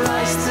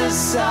Christ the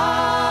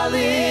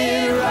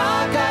solid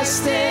rock I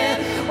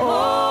stand.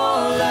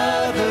 All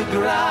of the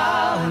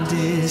ground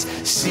is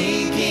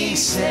sinking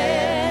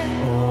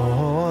sand.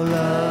 All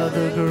of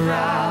the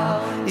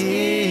ground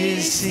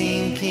is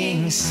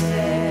sinking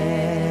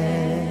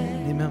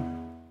sand. Amen.